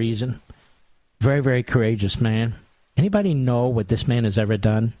voice of reason. Very, very courageous man. Anybody know what this man has ever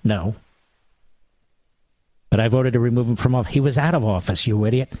done? No. But I voted to remove him from office. He was out of office, you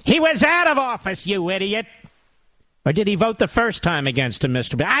idiot. He was out of office, you idiot. Or did he vote the first time against him,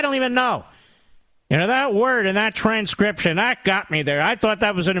 Mr. B? I don't even know. You know, that word in that transcription, that got me there. I thought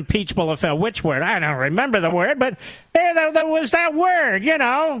that was an impeachable offense. Which word? I don't remember the word, but there was that word, you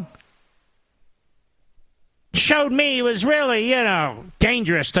know. Showed me he was really, you know,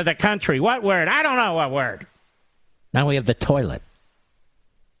 dangerous to the country. What word? I don't know what word. Now we have the toilet.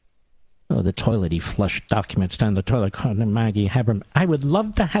 Oh, the toilet. He flushed documents down the toilet. Maggie Haberman. I would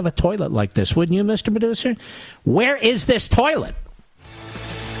love to have a toilet like this, wouldn't you, Mr. Producer? Where is this toilet?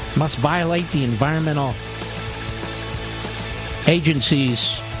 Must violate the Environmental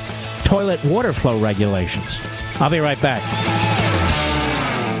Agency's toilet water flow regulations. I'll be right back.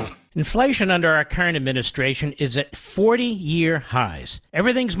 Inflation under our current administration is at 40-year highs.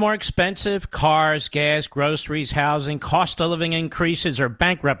 Everything's more expensive. Cars, gas, groceries, housing, cost of living increases are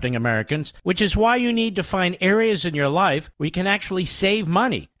bankrupting Americans, which is why you need to find areas in your life where you can actually save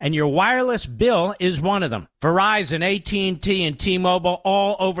money. And your wireless bill is one of them. Verizon, AT&T, and T-Mobile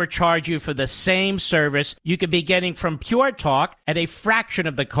all overcharge you for the same service you could be getting from Pure Talk at a fraction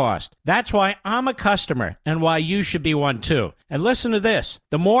of the cost. That's why I'm a customer and why you should be one too. And listen to this.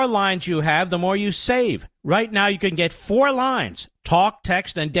 The more lines you have, the more you save. Right now you can get 4 lines, talk,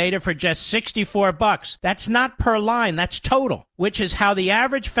 text, and data for just $64. That's not per line, that's total, which is how the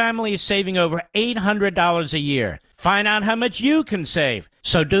average family is saving over $800 a year. Find out how much you can save.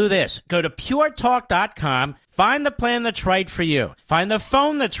 So do this. Go to puretalk.com, find the plan that's right for you, find the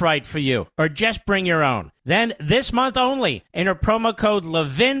phone that's right for you, or just bring your own. Then this month only, enter promo code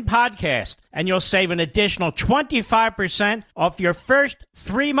Levin Podcast, and you'll save an additional 25% off your first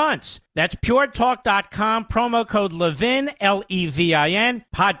 3 months. That's puretalk.com, promo code Levin, Levin,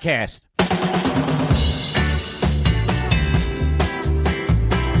 podcast.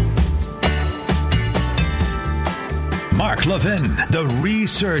 Mark Levin, the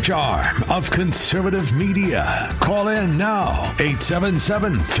research arm of conservative media. Call in now,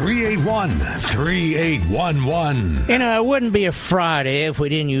 877-381-3811. You know, it wouldn't be a Friday if we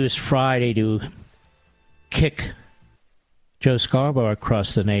didn't use Friday to kick Joe Scarborough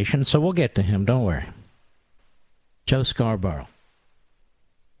across the nation, so we'll get to him, don't worry. Joe Scarborough.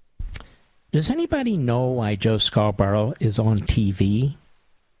 Does anybody know why Joe Scarborough is on TV?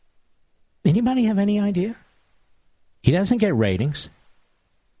 Anybody have any idea? He doesn't get ratings.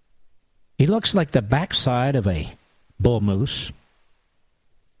 He looks like the backside of a bull moose.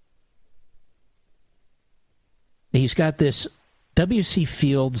 He's got this W.C.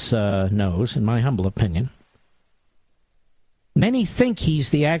 Fields nose, in my humble opinion. Many think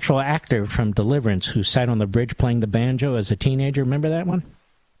he's the actual actor from Deliverance who sat on the bridge playing the banjo as a teenager. Remember that one?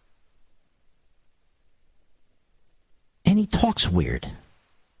 And he talks weird.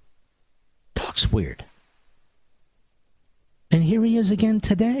 And here he is again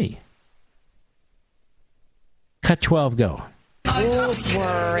today. Cut 12, go. Rules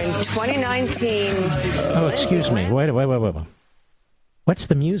were in 2019. Oh, excuse me. Wait. What's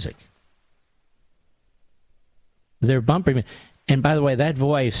the music? They're bumping me. And by the way, that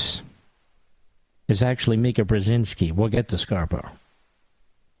voice is actually Mika Brzezinski. We'll get to Scarborough.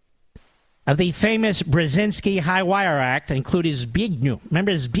 Of the famous Brzezinski High Wire Act included Zbigniew.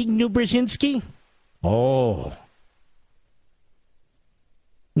 Remember Zbigniew Brzezinski? Oh.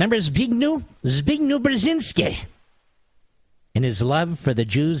 Remember Zbigniew? Zbigniew Brzezinski. And his love for the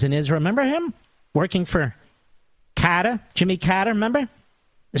Jews in Israel. Remember him? Working for Carter, Jimmy Carter, remember?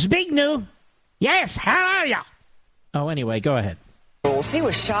 Zbigniew. Yes, how are you? Oh, anyway, go ahead. He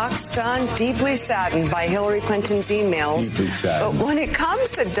was shocked, stunned, deeply saddened by Hillary Clinton's emails. But when it comes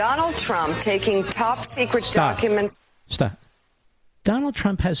to Donald Trump taking top secret documents... Stop. Donald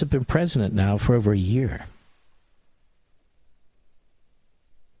Trump hasn't been president now for over a year.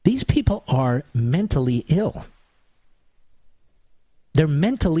 These people are mentally ill. They're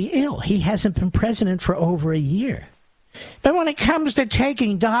mentally ill. He hasn't been president for over a year. But when it comes to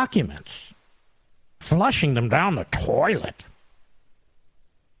taking documents, flushing them down the toilet...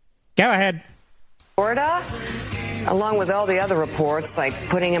 Go ahead. Florida, along with all the other reports, like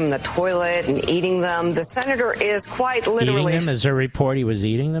putting him in the toilet and eating them, the senator is quite literally... Eating them? Is there a report he was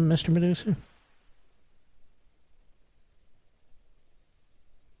eating them, Mr. Medusa?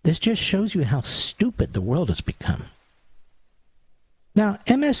 This just shows you how stupid the world has become. Now,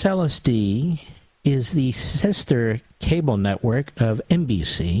 MSLSD is the sister cable network of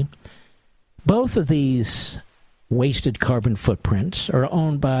NBC. Both of these wasted carbon footprints are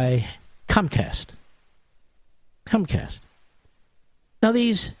owned by Comcast. Now,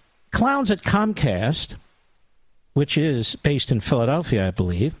 these clowns at Comcast, which is based in Philadelphia, I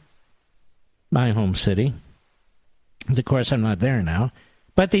believe, my home city. And of course, I'm not there now.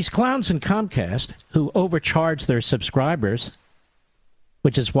 But these clowns in Comcast who overcharge their subscribers,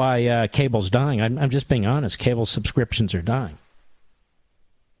 which is why cable's dying. I'm just being honest. Cable subscriptions are dying.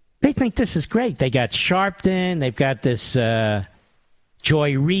 They think this is great. They got Sharpton. They've got this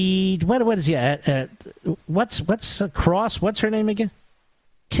Joy Reid. What is he? What's Cross? What's her name again?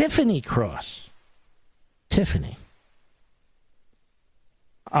 Tiffany Cross. Tiffany.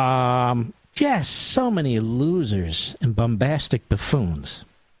 Yes, so many losers and bombastic buffoons.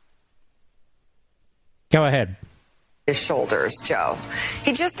 Go ahead. His shoulders, Joe.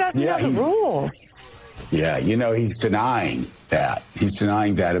 He just doesn't know the rules. Yeah, he's denying that. He's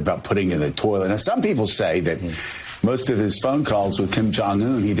denying that about putting in the toilet. Now, some people say that most of his phone calls with Kim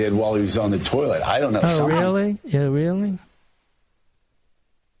Jong-un he did while he was on the toilet. I don't know. Oh, really? Yeah, really?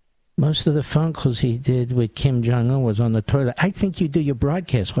 Most of the phone calls he did with Kim Jong-un was on the toilet. I think you do your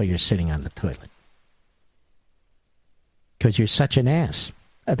broadcast while you're sitting on the toilet. Because you're such an ass.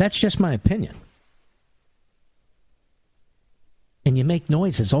 That's just my opinion. And you make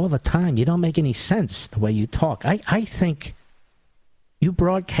noises all the time. You don't make any sense the way you talk. I think you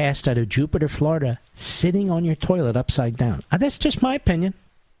broadcast out of Jupiter, Florida, sitting on your toilet upside down. That's just my opinion.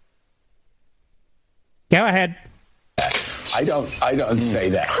 Go ahead. I don't say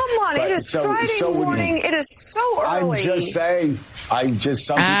that. Come on, it is Friday morning. It is so early. I'm just saying. I'm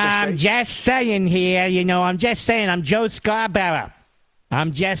just saying here, I'm just saying. I'm Joe Scarborough.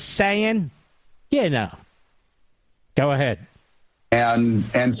 I'm just saying, Go ahead.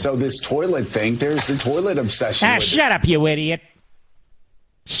 And so this toilet thing, there's a toilet obsession. Shut up, you idiot.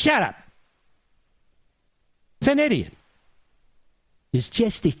 Shut up. It's an idiot. It's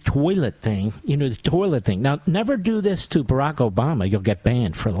just this toilet thing, the toilet thing. Now, never do this to Barack Obama. You'll get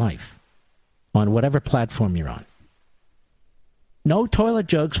banned for life on whatever platform you're on. No toilet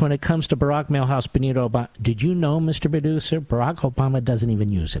jokes when it comes to Barack Milhouse Benito Obama. Did you know, Mr. Producer, Barack Obama doesn't even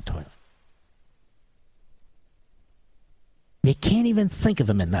use a toilet? You can't even think of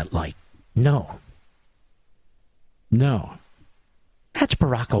him in that light. No. That's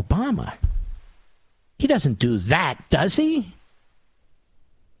Barack Obama. He doesn't do that, does he?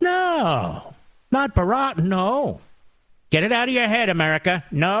 No. Not Barack, no. Get it out of your head, America.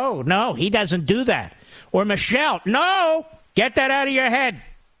 No, he doesn't do that. Or Michelle, no. Get that out of your head.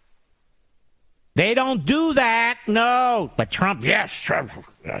 They don't do that, no. But Trump, yes, Trump,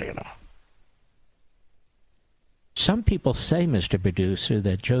 you know. Some people say, Mr. Producer,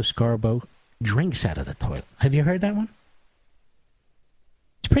 that Joe Scarborough drinks out of the toilet. Have you heard that one?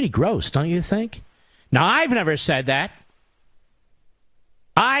 It's pretty gross, don't you think? Now, I've never said that.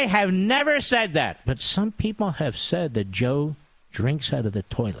 I have never said that. But some people have said that Joe drinks out of the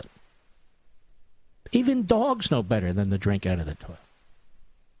toilet. Even dogs know better than to drink out of the toilet.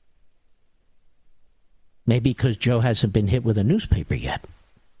 Maybe because Joe hasn't been hit with a newspaper yet.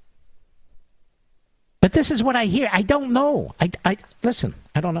 But this is what I hear. I don't know. Listen,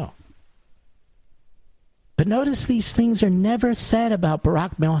 I don't know. But notice these things are never said about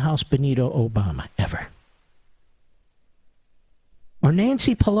Barack Milhouse Benito Obama, ever. Or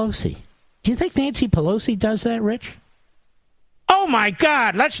Nancy Pelosi. Do you think Nancy Pelosi does that, Rich? Oh, my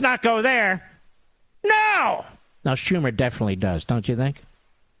God, let's not go there. No! Now, Schumer definitely does, don't you think?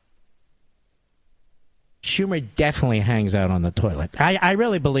 Schumer definitely hangs out on the toilet. I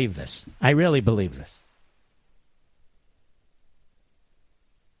really believe this. I really believe this.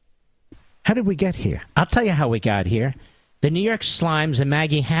 How did we get here? I'll tell you how we got here. The New York Slimes and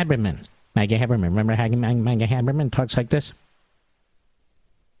Maggie Haberman. Maggie Haberman. Remember Maggie Haberman talks like this?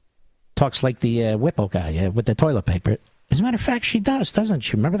 Talks like the Whipple guy with the toilet paper. As a matter of fact, she does, doesn't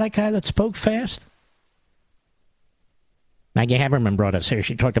she? Remember that guy that spoke fast? Maggie Haberman brought us here.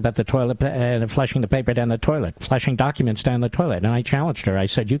 She talked about the toilet and flushing the paper down the toilet, flushing documents down the toilet. And I challenged her. I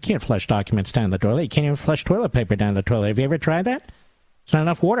said, you can't flush documents down the toilet. You can't even flush toilet paper down the toilet. Have you ever tried that? There's not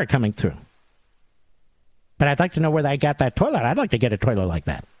enough water coming through. But I'd like to know where they got that toilet. I'd like to get a toilet like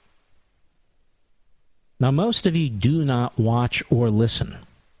that. Now, most of you do not watch or listen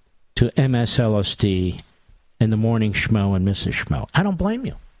to MSLSD and the Morning Schmo and Mrs. Schmo. I don't blame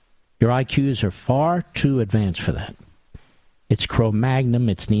you. Your IQs are far too advanced for that. It's Cro-Magnon,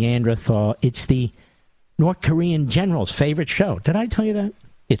 it's Neanderthal, it's the North Korean general's favorite show. Did I tell you that?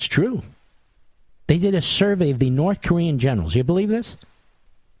 It's true. They did a survey of the North Korean generals. You believe this?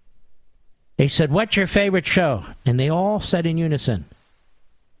 They said, what's your favorite show? And they all said in unison,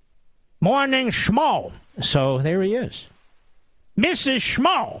 Morning Schmo. So there he is. Mrs.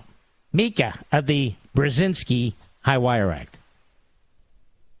 Schmo, Mika of the Brzezinski High Wire Act.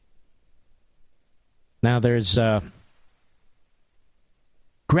 Now there's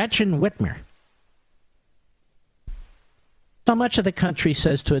Gretchen Whitmer. So much of the country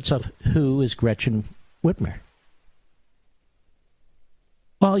says to itself, who is Gretchen Whitmer?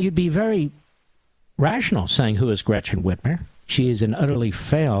 Well, you'd be very rational saying, who is Gretchen Whitmer? She is an utterly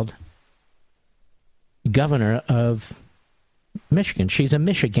failed governor of Michigan. She's a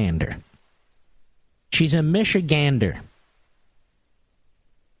Michigander. She's a Michigander.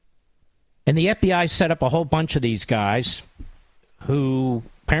 And the FBI set up a whole bunch of these guys who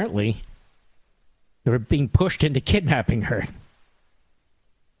apparently were being pushed into kidnapping her.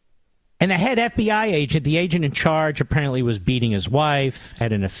 And the head FBI agent, the agent in charge, apparently was beating his wife,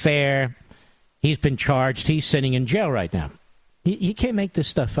 had an affair. He's been charged. He's sitting in jail right now. You can't make this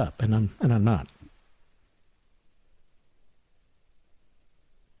stuff up, and I'm not.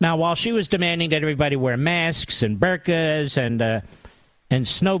 Now, while she was demanding that everybody wear masks and burqas and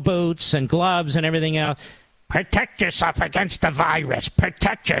snow boots and gloves and everything else, protect yourself against the virus.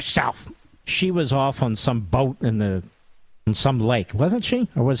 Protect yourself. She was off on some boat in some lake, wasn't she?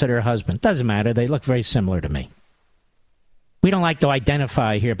 Or was it her husband? Doesn't matter. They look very similar to me. We don't like to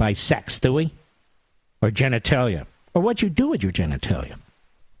identify here by sex, do we? Or genitalia. Or what you do with your genitalia.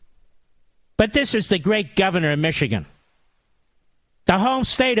 But this is the great governor of Michigan. The home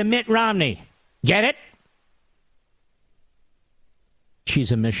state of Mitt Romney. Get it?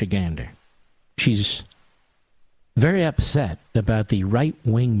 She's a Michigander. She's very upset about the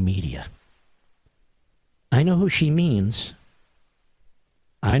right-wing media. I know who she means.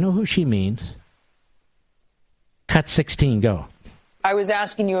 Cut 16, go. I was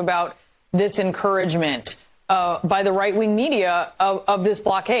asking you about this encouragement by the right-wing media of this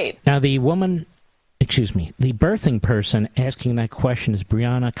blockade. Now, the birthing person asking that question is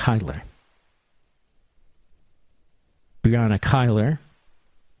Breonna Kyler. Breonna Kyler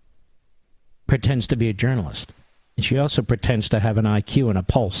pretends to be a journalist. And she also pretends to have an IQ and a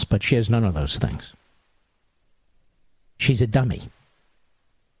pulse, but she has none of those things. She's a dummy.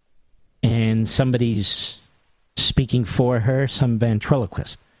 And somebody's speaking for her, some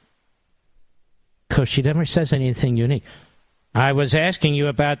ventriloquist. Because she never says anything unique. I was asking you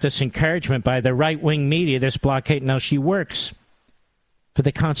about this encouragement by the right-wing media, this blockade. Now, she works for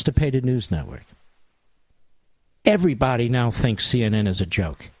the Constipated News Network. Everybody now thinks CNN is a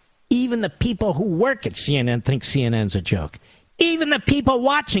joke. Even the people who work at CNN think CNN's a joke. Even the people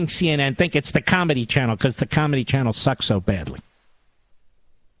watching CNN think it's the Comedy Channel because the Comedy Channel sucks so badly.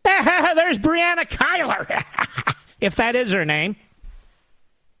 There's Brianna Keilar, if that is her name.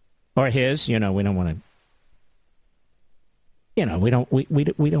 Or his, we don't want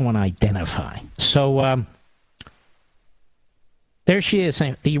to, we don't want to identify. So, there she is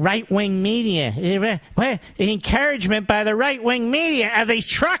saying, the right-wing media, the encouragement by the right-wing media of these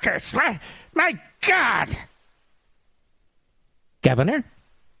truckers. My God. Governor,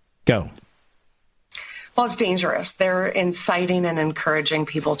 go. Well, it's dangerous. They're inciting and encouraging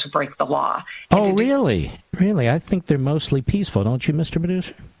people to break the law. Oh, really? Really? I think they're mostly peaceful, don't you, Mr.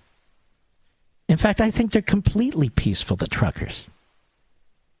 Producer? In fact, I think they're completely peaceful, the truckers.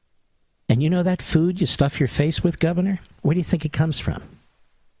 And you know that food you stuff your face with, Governor? Where do you think it comes from?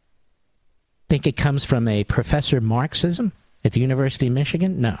 Think it comes from a professor of Marxism at the University of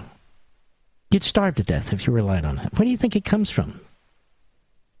Michigan? No. You'd starve to death if you relied on it. Where do you think it comes from?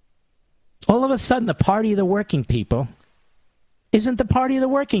 All of a sudden, the party of the working people isn't the party of the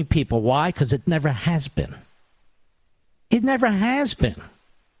working people. Why? Because it never has been. It never has been.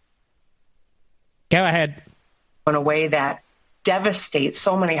 Go ahead. In a way that devastates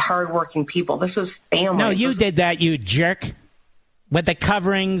so many hardworking people. This is families. No, you did that, you jerk. With the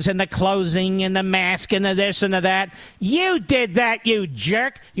coverings and the closing and the mask and the this and the that. You did that, you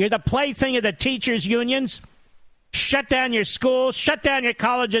jerk. You're the plaything of the teachers' unions. Shut down your schools. Shut down your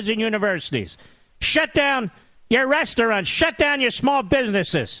colleges and universities. Shut down your restaurants. Shut down your small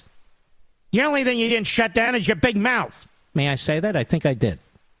businesses. The only thing you didn't shut down is your big mouth. May I say that? I think I did.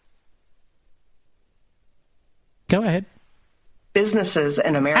 Go ahead. Businesses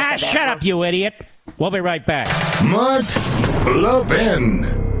in America. Shut up, you idiot. We'll be right back. Mark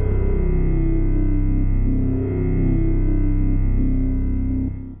Levin.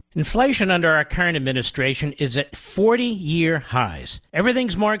 Inflation under our current administration is at 40-year highs.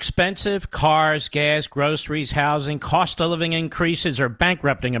 Everything's more expensive. Cars, gas, groceries, housing, cost of living increases are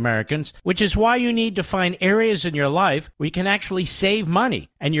bankrupting Americans, which is why you need to find areas in your life where you can actually save money.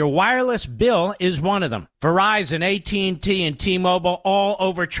 And your wireless bill is one of them. Verizon, AT&T, and T-Mobile all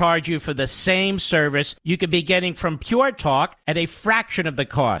overcharge you for the same service you could be getting from Pure Talk at a fraction of the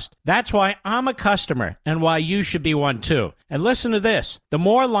cost. That's why I'm a customer and why you should be one too. And listen to this. The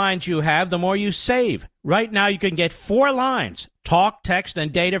more lines you have, the more you save. Right now, you can get 4 lines, talk, text,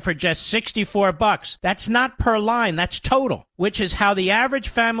 and data for just $64. That's not per line, that's total, which is how the average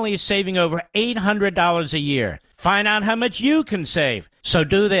family is saving over $800 a year. Find out how much you can save. So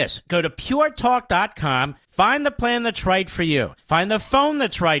do this. Go to puretalk.com, find the plan that's right for you, find the phone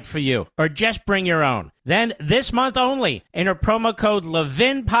that's right for you, or just bring your own. Then, this month only, enter promo code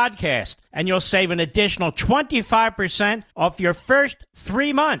Levin Podcast, and you'll save an additional 25% off your first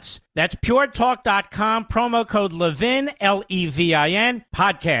 3 months. That's puretalk.com, promo code Levin, Levin,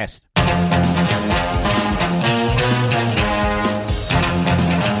 podcast.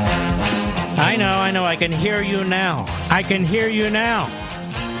 I know, I can hear you now.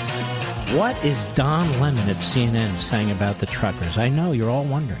 What is Don Lemon at CNN saying about the truckers? I know, you're all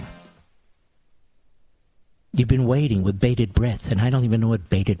wondering. You've been waiting with bated breath, and I don't even know what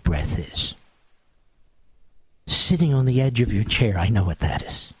bated breath is. Sitting on the edge of your chair, I know what that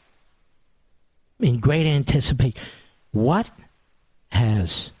is. In great anticipation. What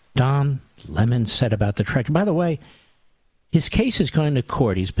has Don Lemon said about the trucker? By the way, his case is going to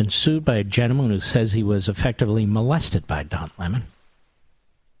court. He's been sued by a gentleman who says he was effectively molested by Don Lemon.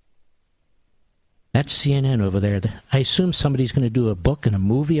 That's CNN over there. I assume somebody's going to do a book and a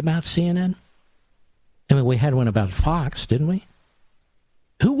movie about CNN. I mean, we had one about Fox, didn't we?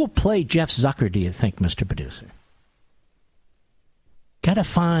 Who will play Jeff Zucker, do you think, Mr. Producer? Got to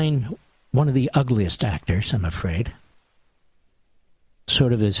find one of the ugliest actors, I'm afraid.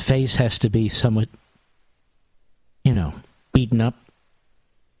 Sort of his face has to be somewhat, beaten up.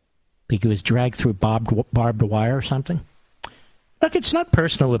 Think he was dragged through barbed wire or something. Look, it's not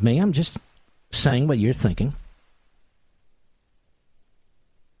personal with me. I'm just saying what you're thinking.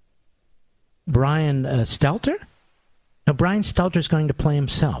 Brian Stelter? No, Brian Stelter's going to play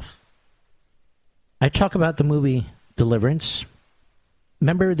himself. I talk about the movie Deliverance.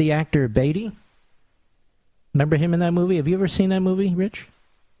 Remember the actor Beatty? Remember him in that movie? Have you ever seen that movie, Rich?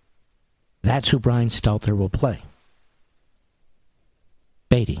 That's who Brian Stelter will play.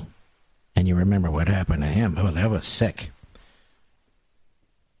 Beatty. And you remember what happened to him. Oh, that was sick.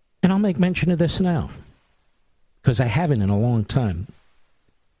 And I'll make mention of this now, because I haven't in a long time.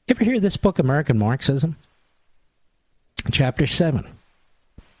 Ever hear this book, American Marxism? Chapter 7.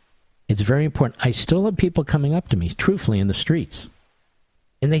 It's very important. I still have people coming up to me, truthfully, in the streets.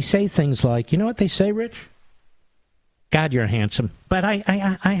 And they say things like, you know what they say, Rich? God, you're handsome. But I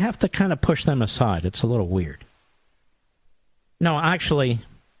have to kind of push them aside. It's a little weird. No, actually,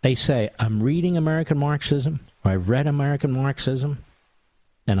 they say, I'm reading American Marxism, or I've read American Marxism,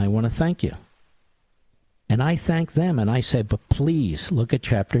 and I want to thank you. And I thank them, and I say, but please look at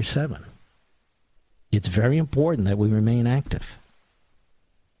Chapter 7. It's very important that we remain active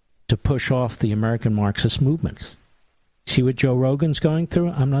to push off the American Marxist movements. See what Joe Rogan's going through?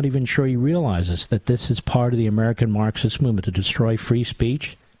 I'm not even sure he realizes that this is part of the American Marxist movement to destroy free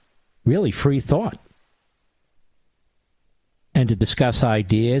speech, really free thought, and to discuss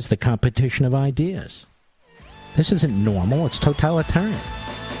ideas, the competition of ideas. This isn't normal. It's totalitarian.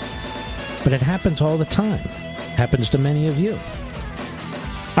 But it happens all the time. Happens to many of you.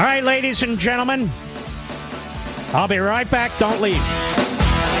 All right, ladies and gentlemen, I'll be right back. Don't leave.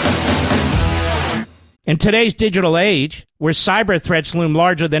 In today's digital age, where cyber threats loom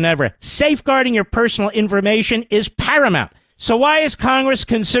larger than ever, safeguarding your personal information is paramount. So why is Congress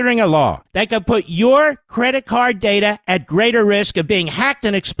considering a law that could put your credit card data at greater risk of being hacked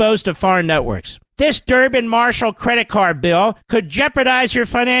and exposed to foreign networks? This Durbin-Marshall credit card bill could jeopardize your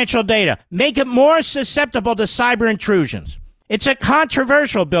financial data, make it more susceptible to cyber intrusions. It's a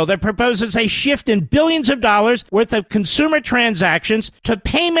controversial bill that proposes a shift in billions of dollars worth of consumer transactions to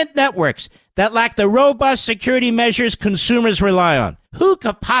payment networks that lack the robust security measures consumers rely on. Who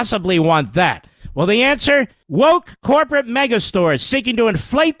could possibly want that? Well, the answer? Woke corporate megastores seeking to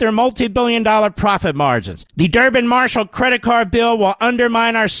inflate their multi-billion-dollar profit margins. The Durbin-Marshall credit card bill will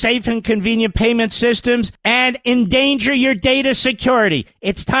undermine our safe and convenient payment systems and endanger your data security.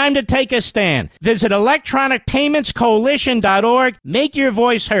 It's time to take a stand. Visit electronicpaymentscoalition.org. Make your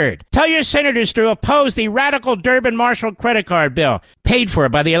voice heard. Tell your senators to oppose the radical Durbin-Marshall credit card bill, paid for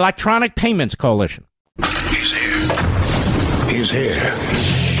by the Electronic Payments Coalition. He's here. He's here.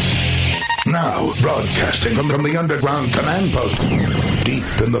 Now, broadcasting from the underground command post, deep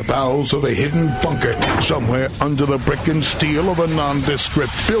in the bowels of a hidden bunker, somewhere under the brick and steel of a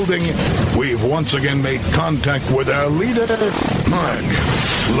nondescript building, we've once again made contact with our leader, Mark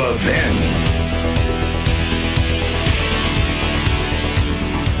Levin.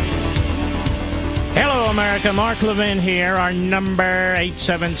 Hello, America. Mark Levin here. Our number,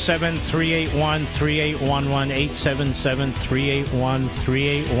 877-381-3811,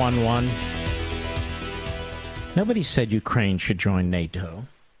 877-381-3811. Nobody said Ukraine should join NATO.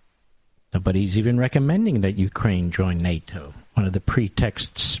 Nobody's even recommending that Ukraine join NATO, one of the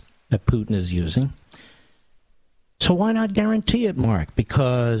pretexts that Putin is using. So why not guarantee it, Mark?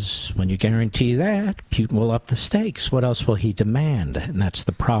 Because when you guarantee that, Putin will up the stakes. What else will he demand? And that's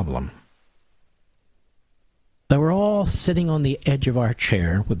the problem. So we're all sitting on the edge of our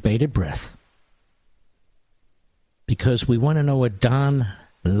chair with bated breath because we want to know what Don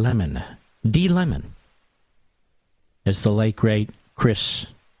Lemon, D. Lemon, as the late, great Chris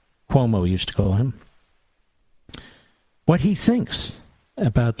Cuomo used to call him, what he thinks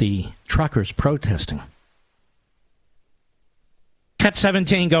about the truckers protesting. Cut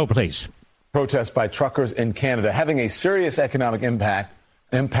 17, go, please. Protests by truckers in Canada having a serious economic impact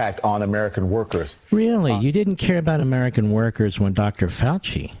on American workers. Really? You didn't care about American workers when Dr.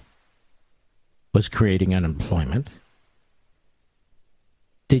 Fauci was creating unemployment?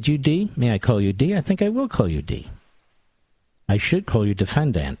 Did you, D? May I call you D? I think I will call you D. I should call you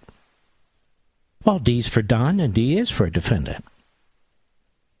defendant. Well, D's for Don and D is for defendant.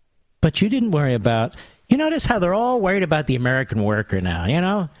 But you didn't worry about... You notice how they're all worried about the American worker now, you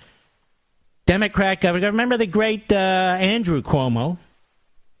know? Democrat governor. Remember the great Andrew Cuomo?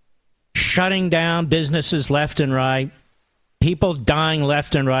 Shutting down businesses left and right. People dying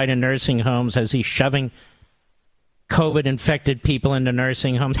left and right in nursing homes as he's shoving COVID-infected people into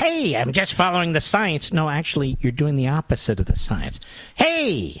nursing homes. Hey, I'm just following the science. No, actually, you're doing the opposite of the science.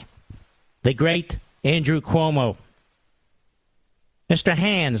 Hey, the great Andrew Cuomo. Mr.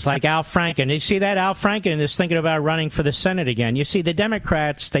 Hands, like Al Franken. You see that? Al Franken is thinking about running for the Senate again. You see, the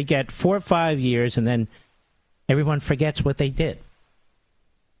Democrats, they get 4 or 5 years, and then everyone forgets what they did.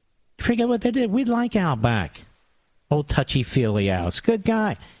 Forget what they did. We'd like Al back. Old touchy-feely Al. It's a good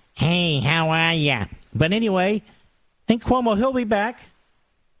guy. Hey, how are ya? But anyway, I think Cuomo, he'll be back.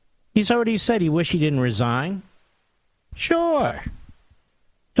 He's already said he wished he didn't resign. Sure.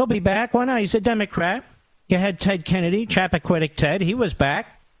 He'll be back. Why not? He's a Democrat. You had Ted Kennedy, Chappaquiddick Ted. He was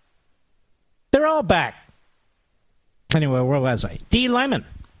back. They're all back. Anyway, where was I? D. Lemon.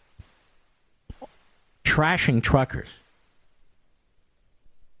 Trashing truckers.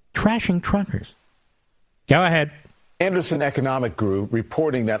 Trashing truckers. Go ahead. Anderson Economic Group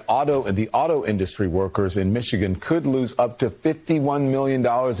reporting that the auto industry workers in Michigan could lose up to $51 million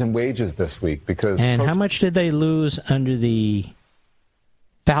in wages this week because. And how much did they lose under the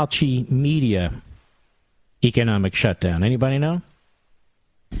Fauci media economic shutdown? Anybody know?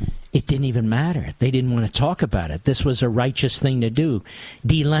 It didn't even matter. They didn't want to talk about it. This was a righteous thing to do.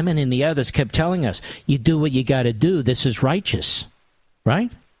 D. Lemon and the others kept telling us, you do what you got to do. This is righteous.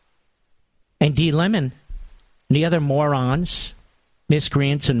 Right? And D. Lemon and the other morons,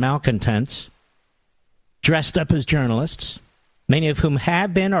 miscreants and malcontents, dressed up as journalists, many of whom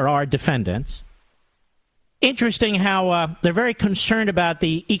have been or are defendants. Interesting how they're very concerned about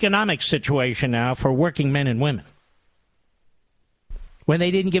the economic situation now for working men and women. When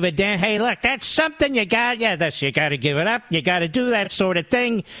they didn't give a damn, hey, look, that's something you got to give it up. You got to do that sort of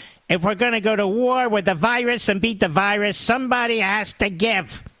thing. If we're going to go to war with the virus and beat the virus, somebody has to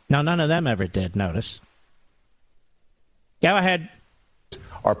give. No, none of them ever did, notice. Go ahead.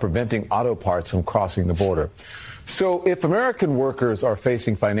 Are preventing auto parts from crossing the border. So if American workers are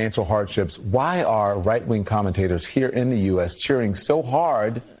facing financial hardships, why are right-wing commentators here in the U.S. cheering so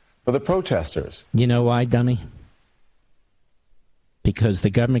hard for the protesters? You know why, dummy? Because the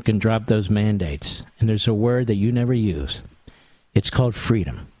government can drop those mandates. And there's a word that you never use. It's called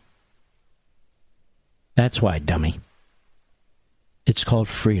freedom. That's why, dummy. It's called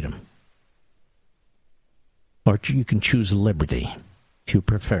freedom. Or you can choose liberty, if you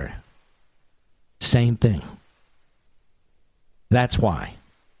prefer. Same thing. That's why.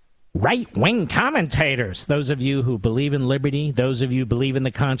 Right-wing commentators, those of you who believe in liberty, those of you who believe in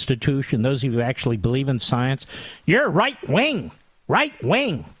the Constitution, those of you who actually believe in science, you're right-wing.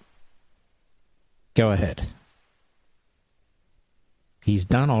 Right-wing. Go ahead. He's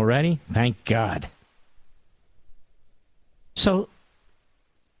done already? Thank God. So,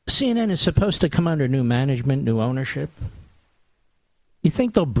 CNN is supposed to come under new management, new ownership. You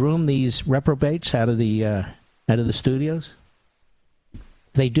think they'll broom these reprobates out of the studios?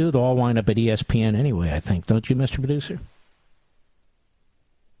 If they do, they'll all wind up at ESPN anyway, I think. Don't you, Mr. Producer?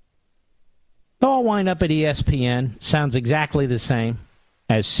 They'll all wind up at ESPN. Sounds exactly the same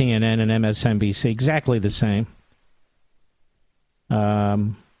as CNN and MSNBC. Exactly the same.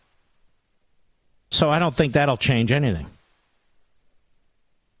 So I don't think that'll change anything.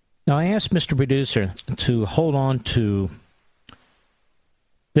 Now, I asked Mr. Producer to hold on to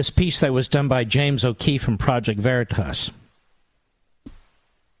this piece that was done by James O'Keefe from Project Veritas.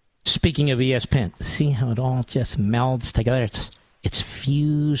 Speaking of ESPN, see how it all just melds together? It's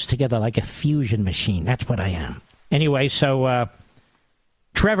fused together like a fusion machine. That's what I am. Anyway, so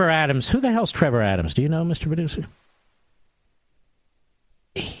Trevor Adams. Who the hell's Trevor Adams? Do you know, Mr. Producer?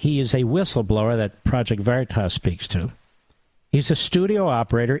 He is a whistleblower that Project Veritas speaks to. He's a studio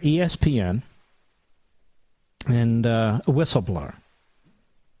operator, ESPN, and a whistleblower.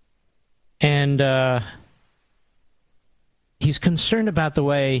 And he's concerned about the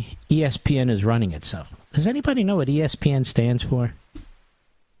way ESPN is running itself. Does anybody know what ESPN stands for?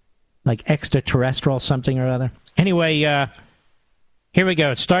 Like extraterrestrial something or other? Anyway, here we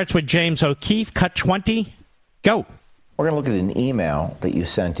go. It starts with James O'Keefe, cut 20. Go. We're going to look at an email that you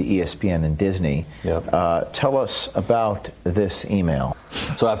sent to ESPN and Disney. Yep. Tell us about this email.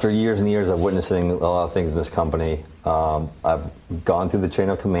 So after years and years of witnessing a lot of things in this company, I've gone through the chain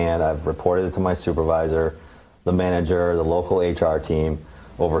of command. I've reported it to my supervisor, the manager, the local HR team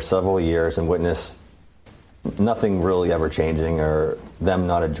over several years and witnessed nothing really ever changing or them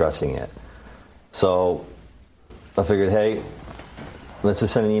not addressing it. So I figured, hey, let's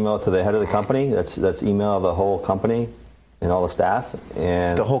just send an email to the head of the company. That's email the whole company and all the staff.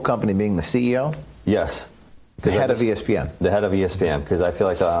 And the whole company being the CEO? Yes. The head of ESPN? The head of ESPN, because I feel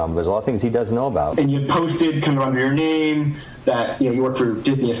like there's a lot of things he doesn't know about. And you posted kind of under your name that you work for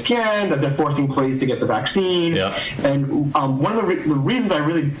Disney ESPN, that they're forcing employees to get the vaccine. Yeah. And one of the reasons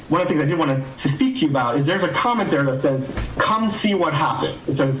one of the things I did want to speak to you about is there's a comment there that says, come see what happens.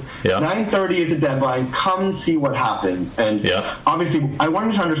 It says, 9:30 is the deadline, come see what happens. And obviously, I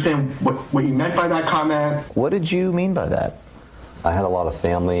wanted to understand what you meant by that comment. What did you mean by that? I had a lot of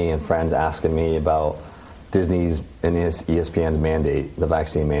family and friends asking me about Disney's and ESPN's mandate, the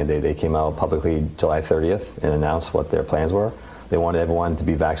vaccine mandate. They came out publicly July 30th and announced what their plans were. They wanted everyone to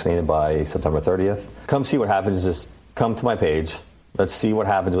be vaccinated by September 30th. Come see what happens. Just come to my page. Let's see what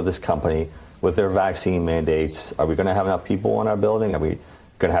happens with this company, with their vaccine mandates. Are we going to have enough people in our building? Are we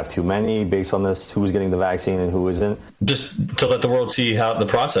going to have too many based on this, who's getting the vaccine and who isn't? Just to let the world see how the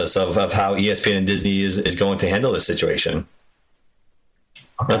process of how ESPN and Disney is going to handle this situation.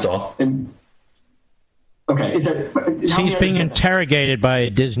 That's all. Okay, he's being interrogated by a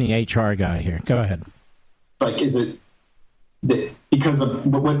Disney HR guy here. Go ahead. Like, is it because of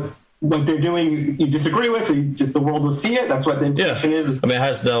what they're doing, you disagree with, so the world will see it. That's what the implication is. I mean, it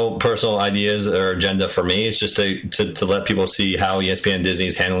has no personal ideas or agenda for me. It's just to let people see how ESPN and Disney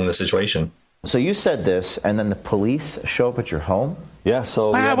is handling the situation. So you said this, and then the police show up at your home? Yeah,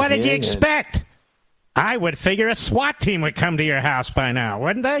 so... Well, what did you expect? I would figure a SWAT team would come to your house by now,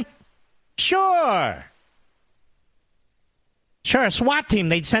 wouldn't they? Sure, a SWAT team.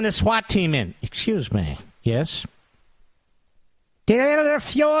 They'd send a SWAT team in. Excuse me. Yes? Do you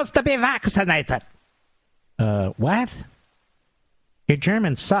refuse to be vaccinated? What? Your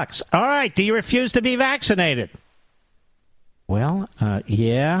German sucks. All right, do you refuse to be vaccinated? Well,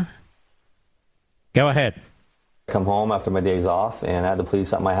 yeah. Go ahead. Come home after my days off and had the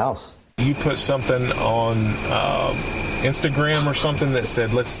police at my house. You put something on Instagram or something that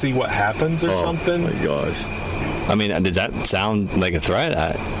said, let's see what happens or something? Oh, my gosh. I mean, does that sound like a threat?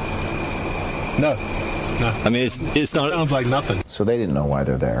 No. I mean, it's not... It sounds like nothing. So they didn't know why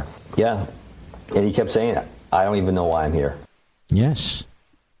they're there. Yeah. And he kept saying, I don't even know why I'm here. Yes.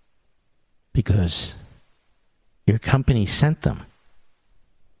 Because your company sent them.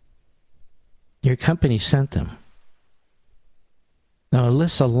 Your company sent them. Now,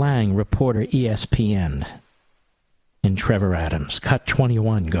 Alyssa Lang, reporter, ESPN, and Trevor Adams. Cut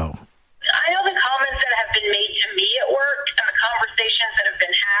 21, go. I know the comments that have been made to me at work and the conversations that have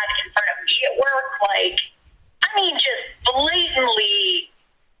been had in front of me at work, just blatantly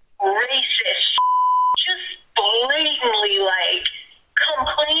racist, just blatantly,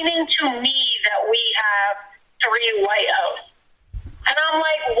 complaining to me that we have 3 white hosts. And I'm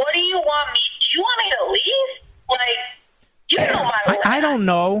like, what do you want me? Do you want me to leave? You know my I don't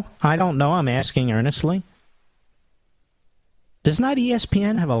know. I'm asking earnestly. Does not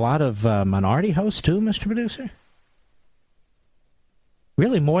ESPN have a lot of minority hosts too, Mr. Producer?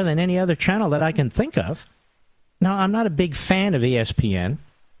 Really more than any other channel that I can think of. Now, I'm not a big fan of ESPN,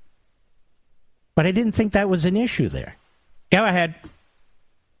 but I didn't think that was an issue there. Go ahead.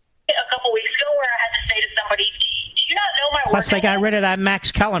 A couple weeks ago where I had to say to somebody, do you not know my work? Plus, they got rid of that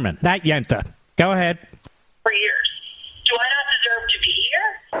Max Kellerman, that Yenta. Go ahead. For years. Do I not deserve to be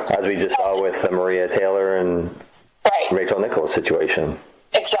here? As we just saw with the Maria Taylor and Rachel Nichols situation.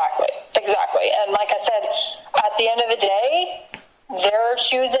 Exactly. And like I said, at the end of the day, they're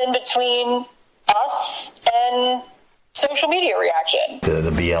choosing between us and social media reaction.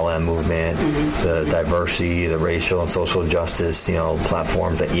 The BLM movement, the diversity, the racial and social justice,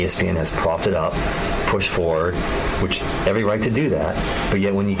 platforms that ESPN has propped it up, pushed forward, which every right to do that. But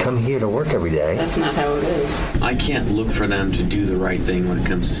yet when you come here to work every day... That's not how it is. I can't look for them to do the right thing when it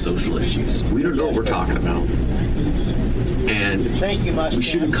comes to social issues. We don't know what we're talking about. And we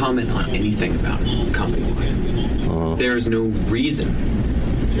shouldn't comment on anything about it company-wide. There's no reason.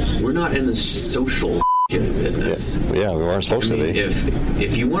 We're not in the social business. Yeah, we weren't supposed to be.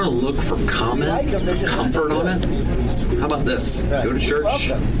 If you want to look for comfort on it, how about this? Go to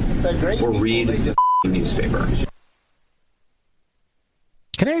church or read the newspaper.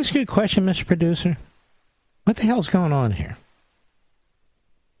 Can I ask you a question, Mr. Producer? What the hell's going on here?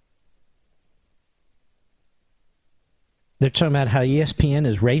 They're talking about how ESPN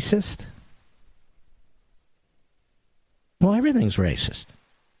is racist? Well, everything's racist.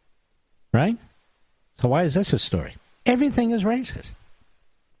 Right? So why is this a story? Everything is racist.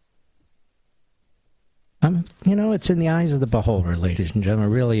 It's in the eyes of the beholder, ladies and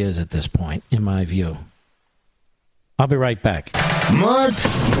gentlemen. It really is at this point, in my view. I'll be right back. Mark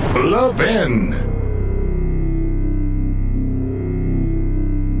Levin.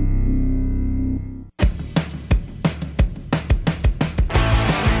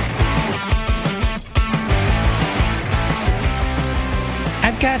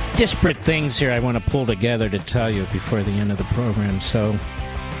 I've got disparate things here I want to pull together to tell you before the end of the program, so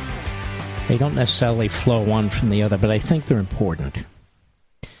they don't necessarily flow one from the other, but I think they're important.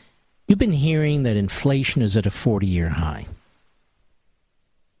 You've been hearing that inflation is at a 40-year high,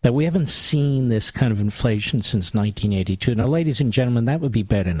 that we haven't seen this kind of inflation since 1982. Now, ladies and gentlemen, that would be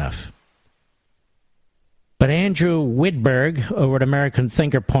bad enough. But Andrew Widberg over at American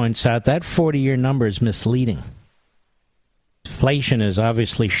Thinker points out that 40-year number is misleading. Inflation has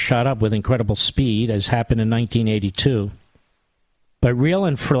obviously shot up with incredible speed, as happened in 1982. But real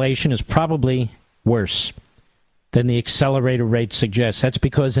inflation is probably worse than the accelerated rate suggests. That's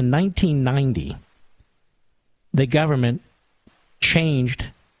because in 1990, the government changed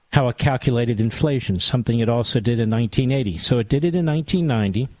how it calculated inflation, something it also did in 1980. So it did it in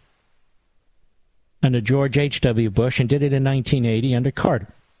 1990 under George H.W. Bush and did it in 1980 under Carter.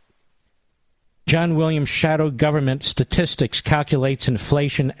 John Williams' shadow government statistics calculates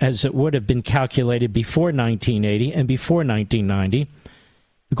inflation as it would have been calculated before 1980 and before 1990.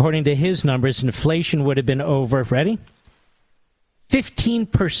 According to his numbers, inflation would have been over, ready?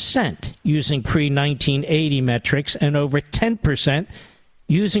 15% using pre-1980 metrics and over 10%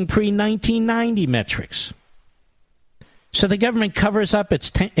 using pre-1990 metrics. So the government covers up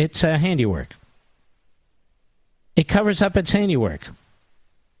its handiwork. It covers up its handiwork.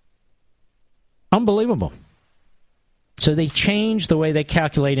 Unbelievable. So they change the way they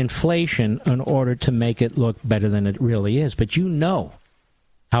calculate inflation in order to make it look better than it really is. But you know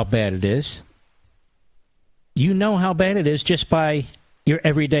how bad it is. You know how bad it is just by your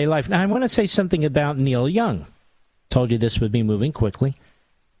everyday life. Now, I want to say something about Neil Young. Told you this would be moving quickly.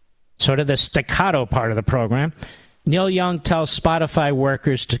 Sort of the staccato part of the program. Neil Young tells Spotify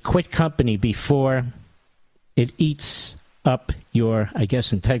workers to quit company before it eats up your, I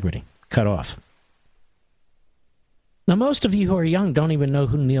guess, integrity. Cut off. Now, most of you who are young don't even know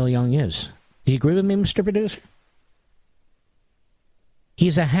who Neil Young is. Do you agree with me, Mr. Producer?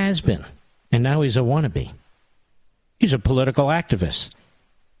 He's a has-been, and now he's a wannabe. He's a political activist.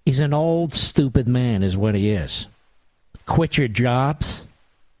 He's an old, stupid man is what he is. Quit your jobs?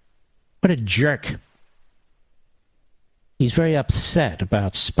 What a jerk. He's very upset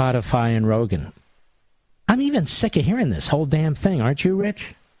about Spotify and Rogan. I'm even sick of hearing this whole damn thing, aren't you,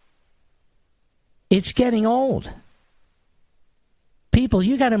 Rich? It's getting old. People,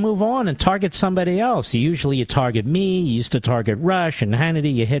 you got to move on and target somebody else. Usually you target me, you used to target Rush and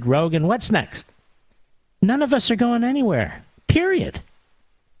Hannity, you hit Rogan. What's next? None of us are going anywhere. Period.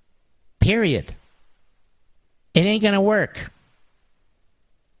 Period. It ain't going to work.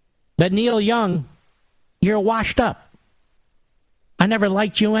 But Neil Young, you're washed up. I never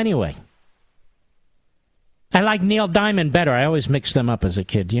liked you anyway. I like Neil Diamond better. I always mixed them up as a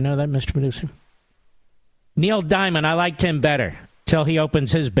kid. Do you know that, Mr. Producer? Neil Diamond, I liked him better till he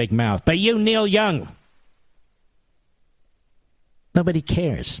opens his big mouth. But you, Neil Young, nobody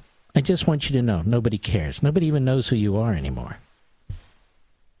cares. I just want you to know, nobody cares. Nobody even knows who you are anymore.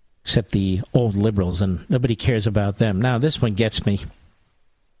 Except the old liberals, and nobody cares about them. Now, this one gets me.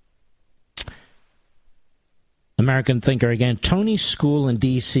 American thinker again. Tony's school in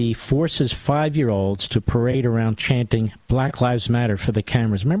D.C. forces 5-year-olds to parade around chanting Black Lives Matter for the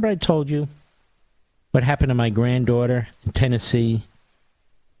cameras. Remember I told you what happened to my granddaughter in Tennessee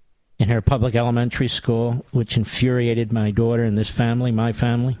in her public elementary school, which infuriated my daughter and this family, my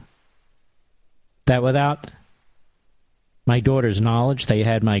family? That without my daughter's knowledge, they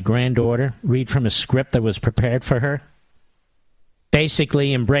had my granddaughter read from a script that was prepared for her,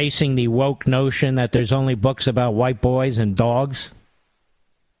 basically embracing the woke notion that there's only books about white boys and dogs.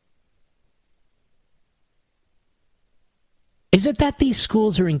 Is it that these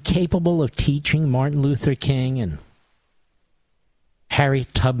schools are incapable of teaching Martin Luther King and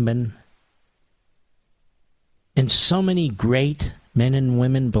Harriet Tubman and so many great men and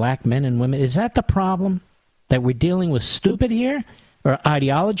women, black men and women? Is that the problem? That we're dealing with stupid here? Or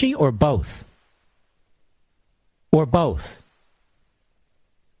ideology? Or both? Or both?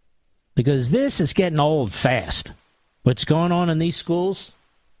 Because this is getting old fast. What's going on in these schools?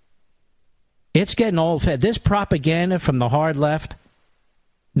 It's getting old fast. This propaganda from the hard left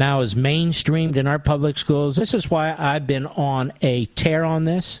now is mainstreamed in our public schools. This is why I've been on a tear on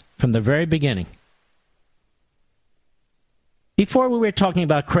this from the very beginning. Before we were talking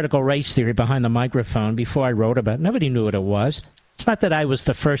about critical race theory behind the microphone, before I wrote about it, nobody knew what it was. It's not that I was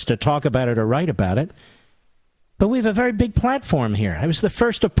the first to talk about it or write about it, but we have a very big platform here. I was the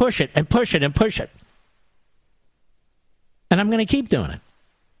first to push it and push it and push it. And I'm going to keep doing it.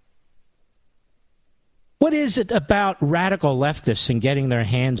 What is it about radical leftists and getting their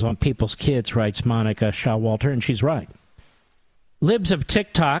hands on people's kids, writes Monica Showalter, and she's right. Libs of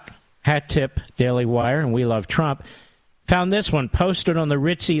TikTok, Hat Tip, Daily Wire, and We Love Trump, found this one posted on the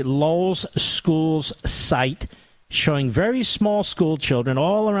ritzy Lowell Schools site showing very small school children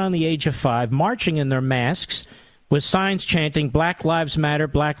all around the age of 5 marching in their masks with signs chanting Black Lives Matter,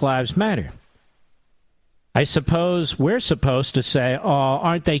 Black Lives Matter. I suppose we're supposed to say, oh,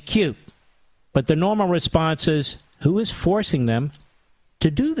 aren't they cute? But the normal response is, who is forcing them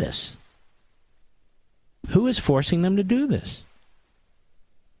to do this? Who is forcing them to do this?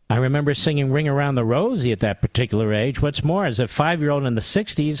 I remember singing Ring Around the Rosie at that particular age. What's more, as a 5-year-old in the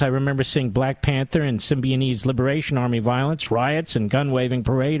 60s, I remember seeing Black Panther and Symbionese Liberation Army violence, riots, and gun-waving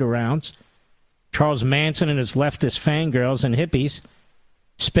parade arounds. Charles Manson and his leftist fangirls and hippies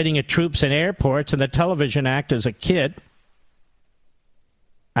spitting at troops in airports and the Television Act as a kid.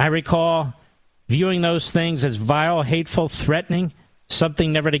 I recall viewing those things as vile, hateful, threatening,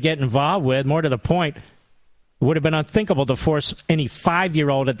 something never to get involved with. More to the point, it would have been unthinkable to force any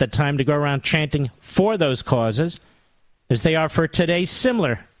 5-year-old at the time to go around chanting for those causes as they are for today's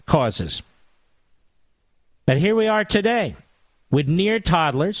similar causes. But here we are today with near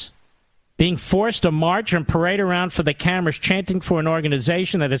toddlers being forced to march and parade around for the cameras chanting for an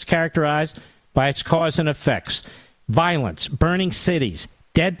organization that is characterized by its cause and effects. Violence, burning cities,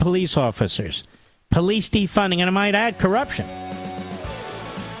 dead police officers, police defunding, and I might add, corruption.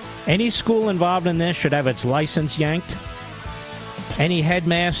 Any school involved in this should have its license yanked. Any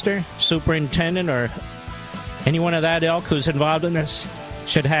headmaster, superintendent, or anyone of that ilk who's involved in this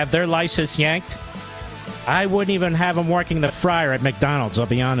should have their license yanked. I wouldn't even have them working the fryer at McDonald's, I'll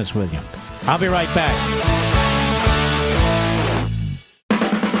be honest with you. I'll be right back.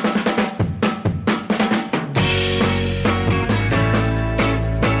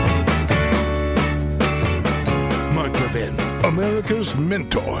 America's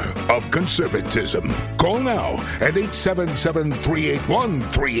mentor of conservatism. Call now at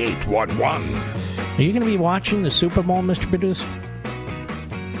 877-381-3811. Are you going to be watching the Super Bowl, Mr. Producer?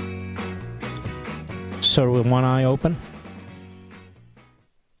 Sort of with one eye open?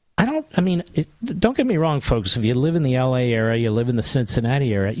 Don't get me wrong, folks. If you live in the L.A. area, you live in the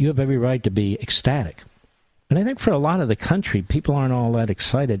Cincinnati area, you have every right to be ecstatic. And I think for a lot of the country, people aren't all that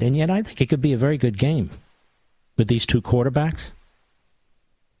excited. And yet I think it could be a very good game with these two quarterbacks.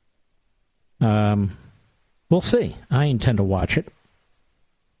 We'll see. I intend to watch it.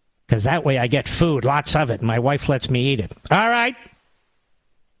 Because that way I get food, lots of it, and my wife lets me eat it. All right.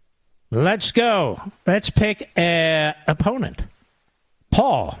 Let's go. Let's pick an opponent.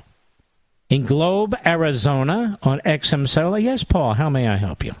 Paul in Globe, Arizona on XM Cellular. Yes, Paul, how may I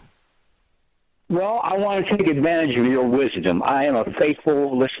help you? Well, I want to take advantage of your wisdom. I am a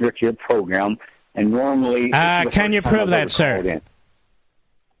faithful listener to your program, and normally... can you prove that, sir?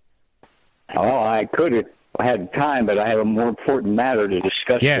 Well, I could if I had time, but I have a more important matter to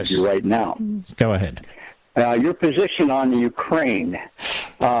discuss with you right now. Go ahead. Your position on the Ukraine.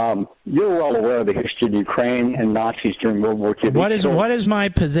 You're well aware of the history of Ukraine and Nazis during World War II. What is my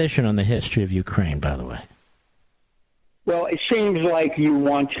position on the history of Ukraine, by the way? Well, it seems like you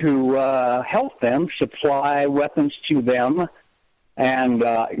want to help them, supply weapons to them, and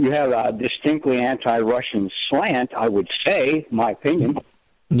you have a distinctly anti-Russian slant, I would say, my opinion.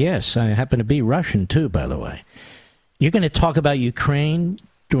 Yes, I happen to be Russian, too, by the way. You're going to talk about Ukraine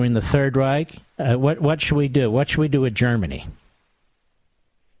during the Third Reich? What should we do? What should we do with Germany?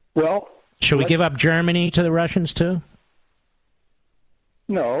 Well... Should we give up Germany to the Russians, too?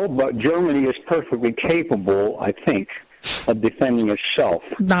 No, but Germany is perfectly capable, I think, of defending itself.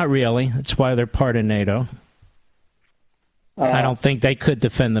 Not really. That's why they're part of NATO. I don't think they could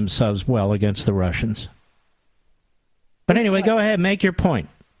defend themselves well against the Russians. But anyway, go ahead, make your point.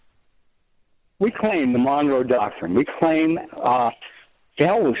 We claim the Monroe Doctrine. We claim, hell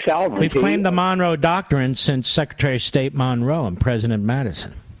with sovereignty. We've claimed the Monroe Doctrine since Secretary of State Monroe and President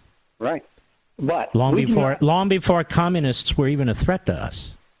Madison. Right. But long before communists were even a threat to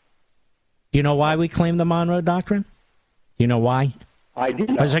us. Do you know why we claimed the Monroe Doctrine? Do you know why? I do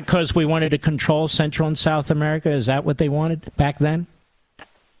know. Was it because we wanted to control Central and South America? Is that what they wanted back then?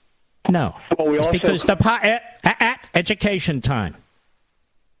 No. Well, it's because at education time.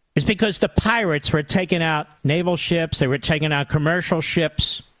 It's because the pirates were taking out naval ships. They were taking out commercial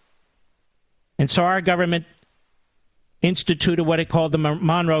ships. And so our government instituted what it called the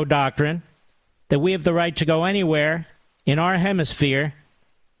Monroe Doctrine, that we have the right to go anywhere in our hemisphere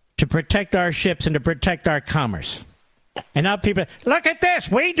to protect our ships and to protect our commerce. And now people, look at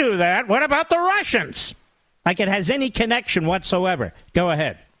this, we do that. What about the Russians? Like it has any connection whatsoever. Go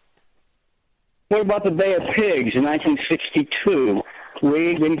ahead. What about the Bay of Pigs in 1962?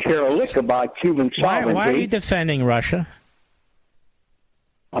 We didn't care a lick about Cuban sovereignty. Why are you defending Russia?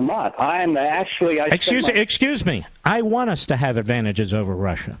 I'm not. I am actually... Excuse me. I want us to have advantages over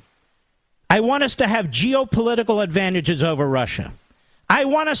Russia. I want us to have geopolitical advantages over Russia. I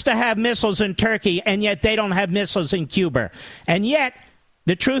want us to have missiles in Turkey, and yet they don't have missiles in Cuba. And yet,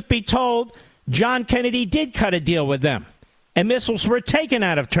 the truth be told, John Kennedy did cut a deal with them, and missiles were taken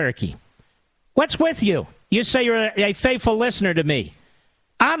out of Turkey. What's with you? You say you're a faithful listener to me.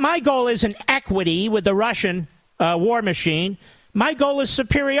 My goal isn't equity with the Russian war machine. My goal is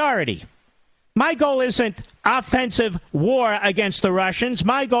superiority. My goal isn't offensive war against the Russians.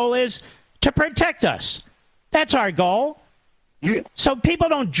 My goal is to protect us. That's our goal. Yeah. So people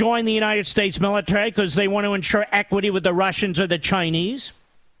don't join the United States military because they want to ensure equity with the Russians or the Chinese.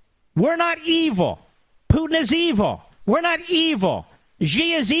 We're not evil. Putin is evil. We're not evil.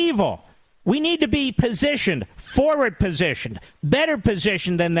 Xi is evil. We need to be positioned, forward positioned, better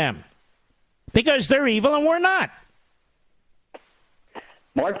positioned than them. Because they're evil and we're not.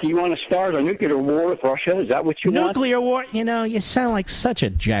 Mark, do you want to start a nuclear war with Russia? Is that what you want? Nuclear war? You know, you sound like such a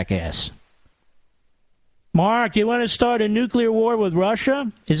jackass. Mark, you want to start a nuclear war with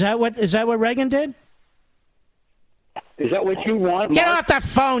Russia? Is that what Reagan did? Is that what you want, Get Mark? off the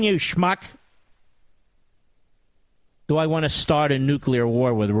phone, you schmuck. Do I want to start a nuclear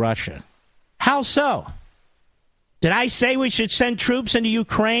war with Russia? How so? Did I say we should send troops into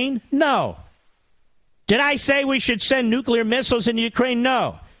Ukraine? No. Did I say we should send nuclear missiles into Ukraine?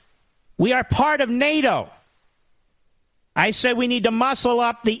 No. We are part of NATO. I said we need to muscle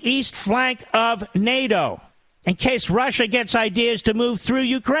up the east flank of NATO in case Russia gets ideas to move through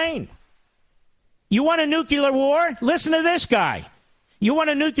Ukraine. You want a nuclear war? Listen to this guy. You want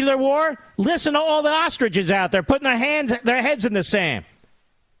a nuclear war? Listen to all the ostriches out there putting their heads in the sand.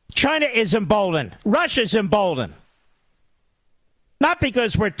 China is emboldened. Russia's emboldened. Not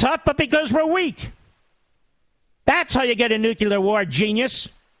because we're tough, but because we're weak. That's how you get a nuclear war, genius.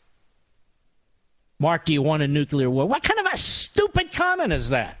 Mark, do you want a nuclear war? What kind of a stupid comment is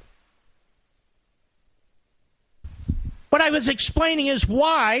that? What I was explaining is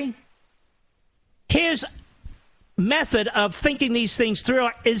why his method of thinking these things through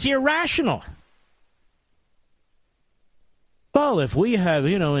is irrational. Well, if we have,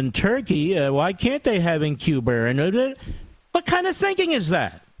 in Turkey, why can't they have in Cuba? And what kind of thinking is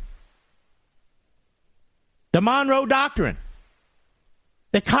that? The Monroe Doctrine.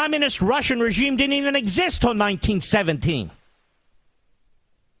 The communist Russian regime didn't even exist till 1917.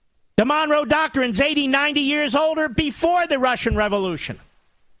 The Monroe Doctrine's 80, 90 years older before the Russian Revolution.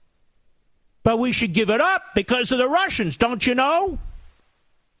 But we should give it up because of the Russians, don't you know?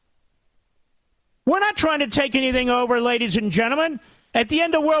 We're not trying to take anything over, ladies and gentlemen. At the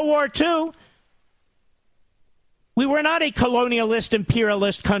end of World War II, we were not a colonialist,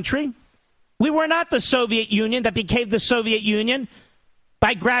 imperialist country. We were not the Soviet Union that became the Soviet Union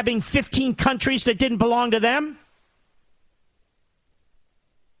by grabbing 15 countries that didn't belong to them.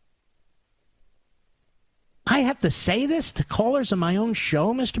 I have to say this to callers on my own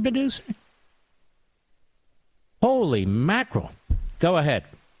show, Mr. Producer? Holy mackerel. Go ahead.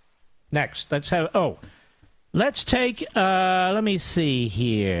 Next. Let's take, let me see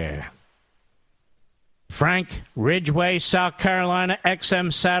here. Frank, Ridgeway, South Carolina,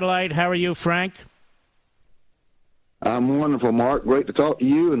 XM Satellite. How are you, Frank? I'm wonderful, Mark. Great to talk to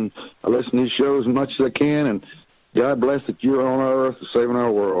you, and I listen to these shows as much as I can, and God bless that you're on our earth saving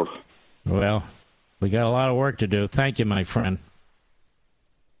our world. Well, we got a lot of work to do. Thank you, my friend.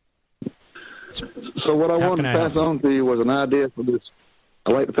 So what I wanted to pass on to you was an idea for this.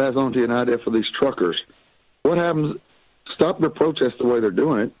 I'd like to pass on to you an idea for these truckers. What happens? Stop their protest the way they're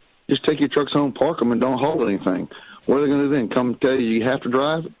doing it. Just take your trucks home, park them, and don't hold anything. What are they going to do then? Come tell you have to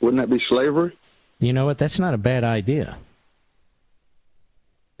drive? Wouldn't that be slavery? You know what? That's not a bad idea.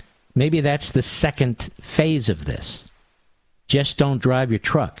 Maybe that's the second phase of this. Just don't drive your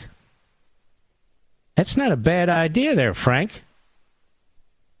truck. That's not a bad idea there, Frank.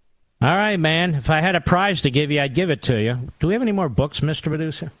 All right, man. If I had a prize to give you, I'd give it to you. Do we have any more books, Mr.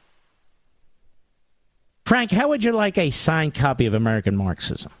 Producer? Frank, how would you like a signed copy of American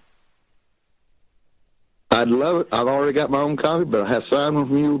Marxism? I'd love it. I've already got my own copy, but a signed one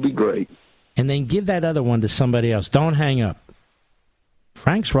from you would be great. And then give that other one to somebody else. Don't hang up.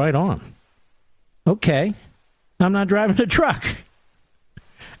 Frank's right on. Okay. I'm not driving the truck.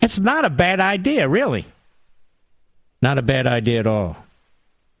 It's not a bad idea, really. Not a bad idea at all.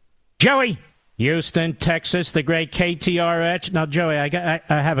 Joey, Houston, Texas, the great KTRH. Now, Joey, I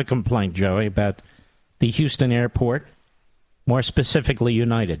have a complaint, Joey, about the Houston airport, more specifically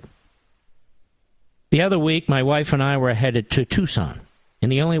United. The other week, my wife and I were headed to Tucson,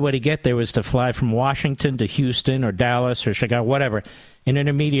 and the only way to get there was to fly from Washington to Houston or Dallas or Chicago, whatever, an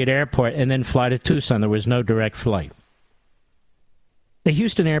intermediate airport, and then fly to Tucson. There was no direct flight. The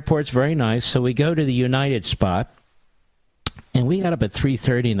Houston airport's very nice, so we go to the United spot, and we got up at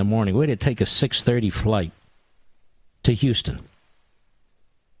 3:30 in the morning. We had to take a 6:30 flight to Houston.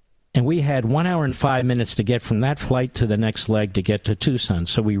 And we had 1 hour and 5 minutes to get from that flight to the next leg to get to Tucson.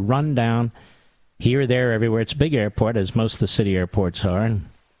 So we run down here, there, everywhere. It's a big airport, as most of the city airports are. And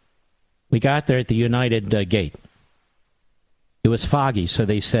we got there at the United gate. It was foggy, so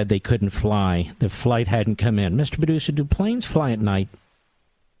they said they couldn't fly. The flight hadn't come in. Mr. Producer, do planes fly at night?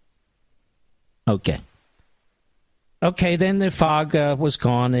 Okay. Okay, then the fog was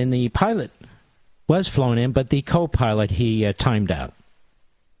gone, and the pilot was flown in, but the co-pilot, he timed out.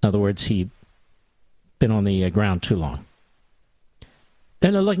 In other words, he'd been on the ground too long.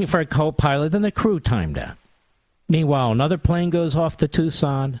 Then they're looking for a co-pilot. Then the crew timed out. Meanwhile, another plane goes off to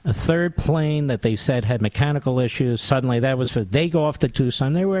Tucson. A third plane that they said had mechanical issues. Suddenly, they go off to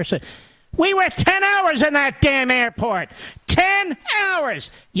Tucson. We were 10 hours in that damn airport. 10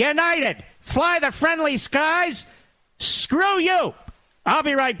 hours. United, fly the friendly skies. Screw you. I'll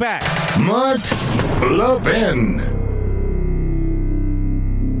be right back. Mark Levin.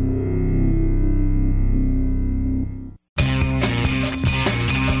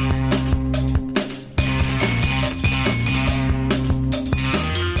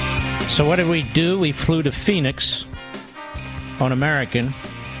 So what did we do? We flew to Phoenix on American,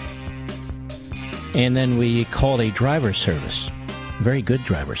 and then we called a driver service, very good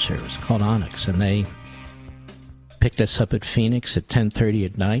driver service, called Onyx, and they picked us up at Phoenix at 10:30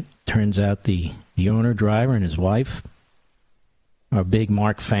 at night. Turns out the owner driver and his wife are big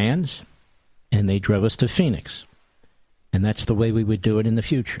Mark fans, and they drove us to Phoenix. And that's the way we would do it in the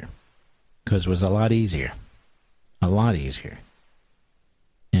future, because it was a lot easier. A lot easier.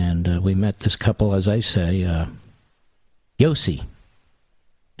 And we met this couple, as I say, Yossi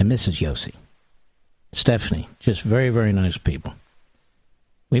and Mrs. Yossi. Stephanie, just very, very nice people.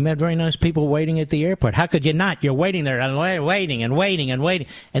 We met very nice people waiting at the airport. How could you not? You're waiting there and waiting and waiting and waiting.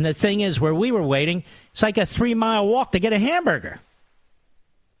 And the thing is, where we were waiting, it's like a 3-mile walk to get a hamburger.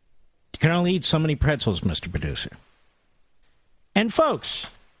 You can only eat so many pretzels, Mr. Producer. And folks,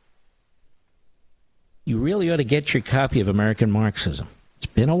 you really ought to get your copy of American Marxism. It's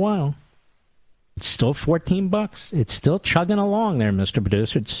been a while. It's still $14. It's still chugging along there, Mr.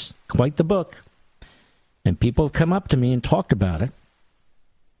 Producer. It's quite the book. And people have come up to me and talked about it.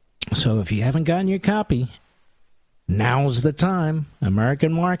 So if you haven't gotten your copy, now's the time.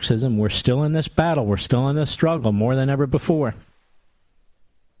 American Marxism, we're still in this battle. We're still in this struggle more than ever before.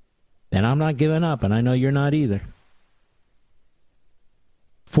 And I'm not giving up, and I know you're not either.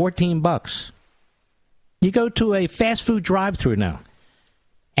 $14. You go to a fast food drive-thru now.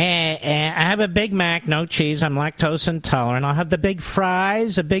 And I have a Big Mac, no cheese. I'm lactose intolerant. I'll have the big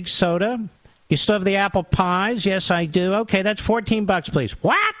fries, a big soda. You still have the apple pies? Yes, I do. Okay, that's $14, please.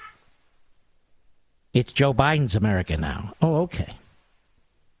 What? It's Joe Biden's America now. Oh, okay.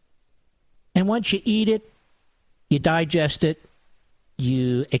 And once you eat it, you digest it,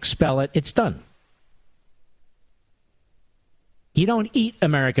 you expel it, it's done. You don't eat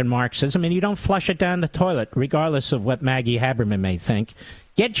American Marxism, and you don't flush it down the toilet, regardless of what Maggie Haberman may think.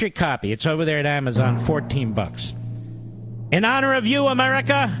 Get your copy. It's over there at Amazon, $14. In honor of you,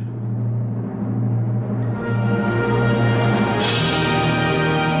 America.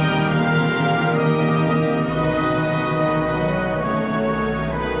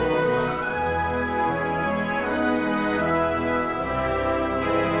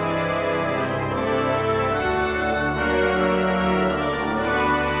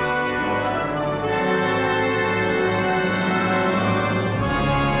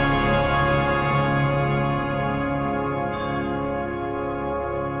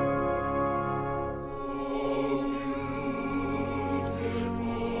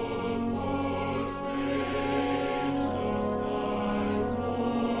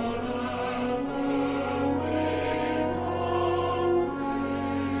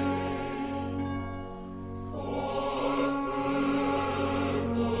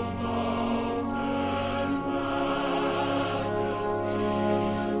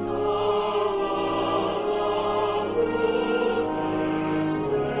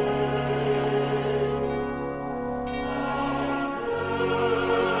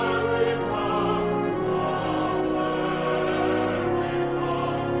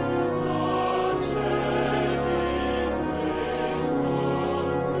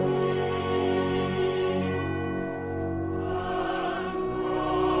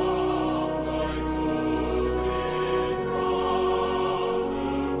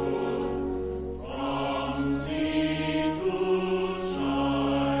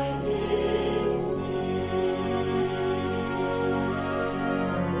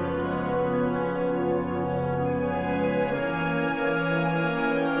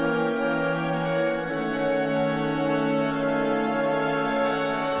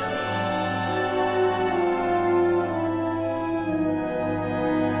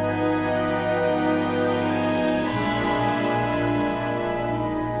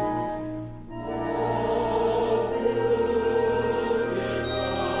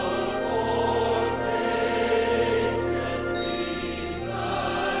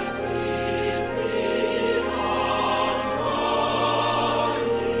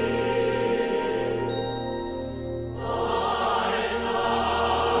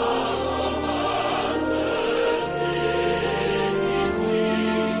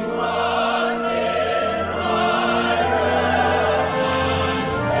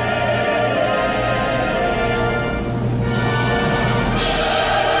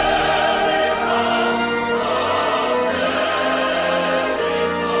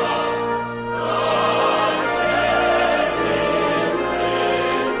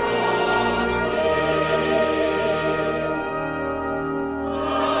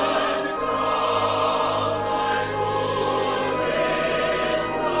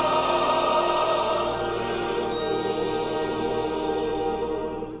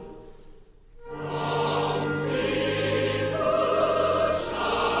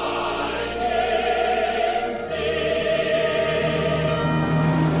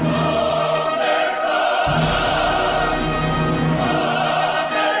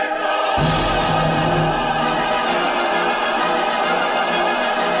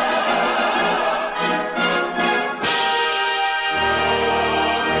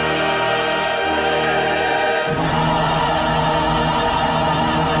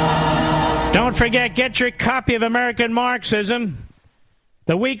 forget, get your copy of American Marxism.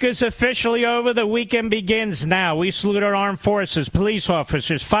 The week is officially over. The weekend begins now. We salute our armed forces, police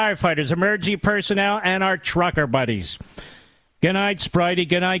officers, firefighters, emergency personnel, and our trucker buddies. Good night, Spritey.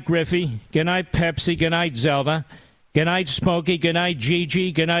 Good night, Griffey. Good night, Pepsi. Good night, Zelda. Good night, Smokey. Good night,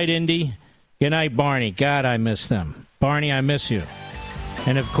 Gigi. Good night, Indy. Good night, Barney. God, I miss them. Barney, I miss you.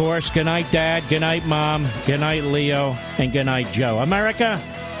 And, of course, good night, Dad. Good night, Mom. Good night, Leo. And good night, Joe. America,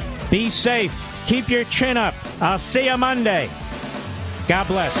 be safe. Keep your chin up. I'll see you Monday. God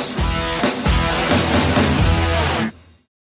bless.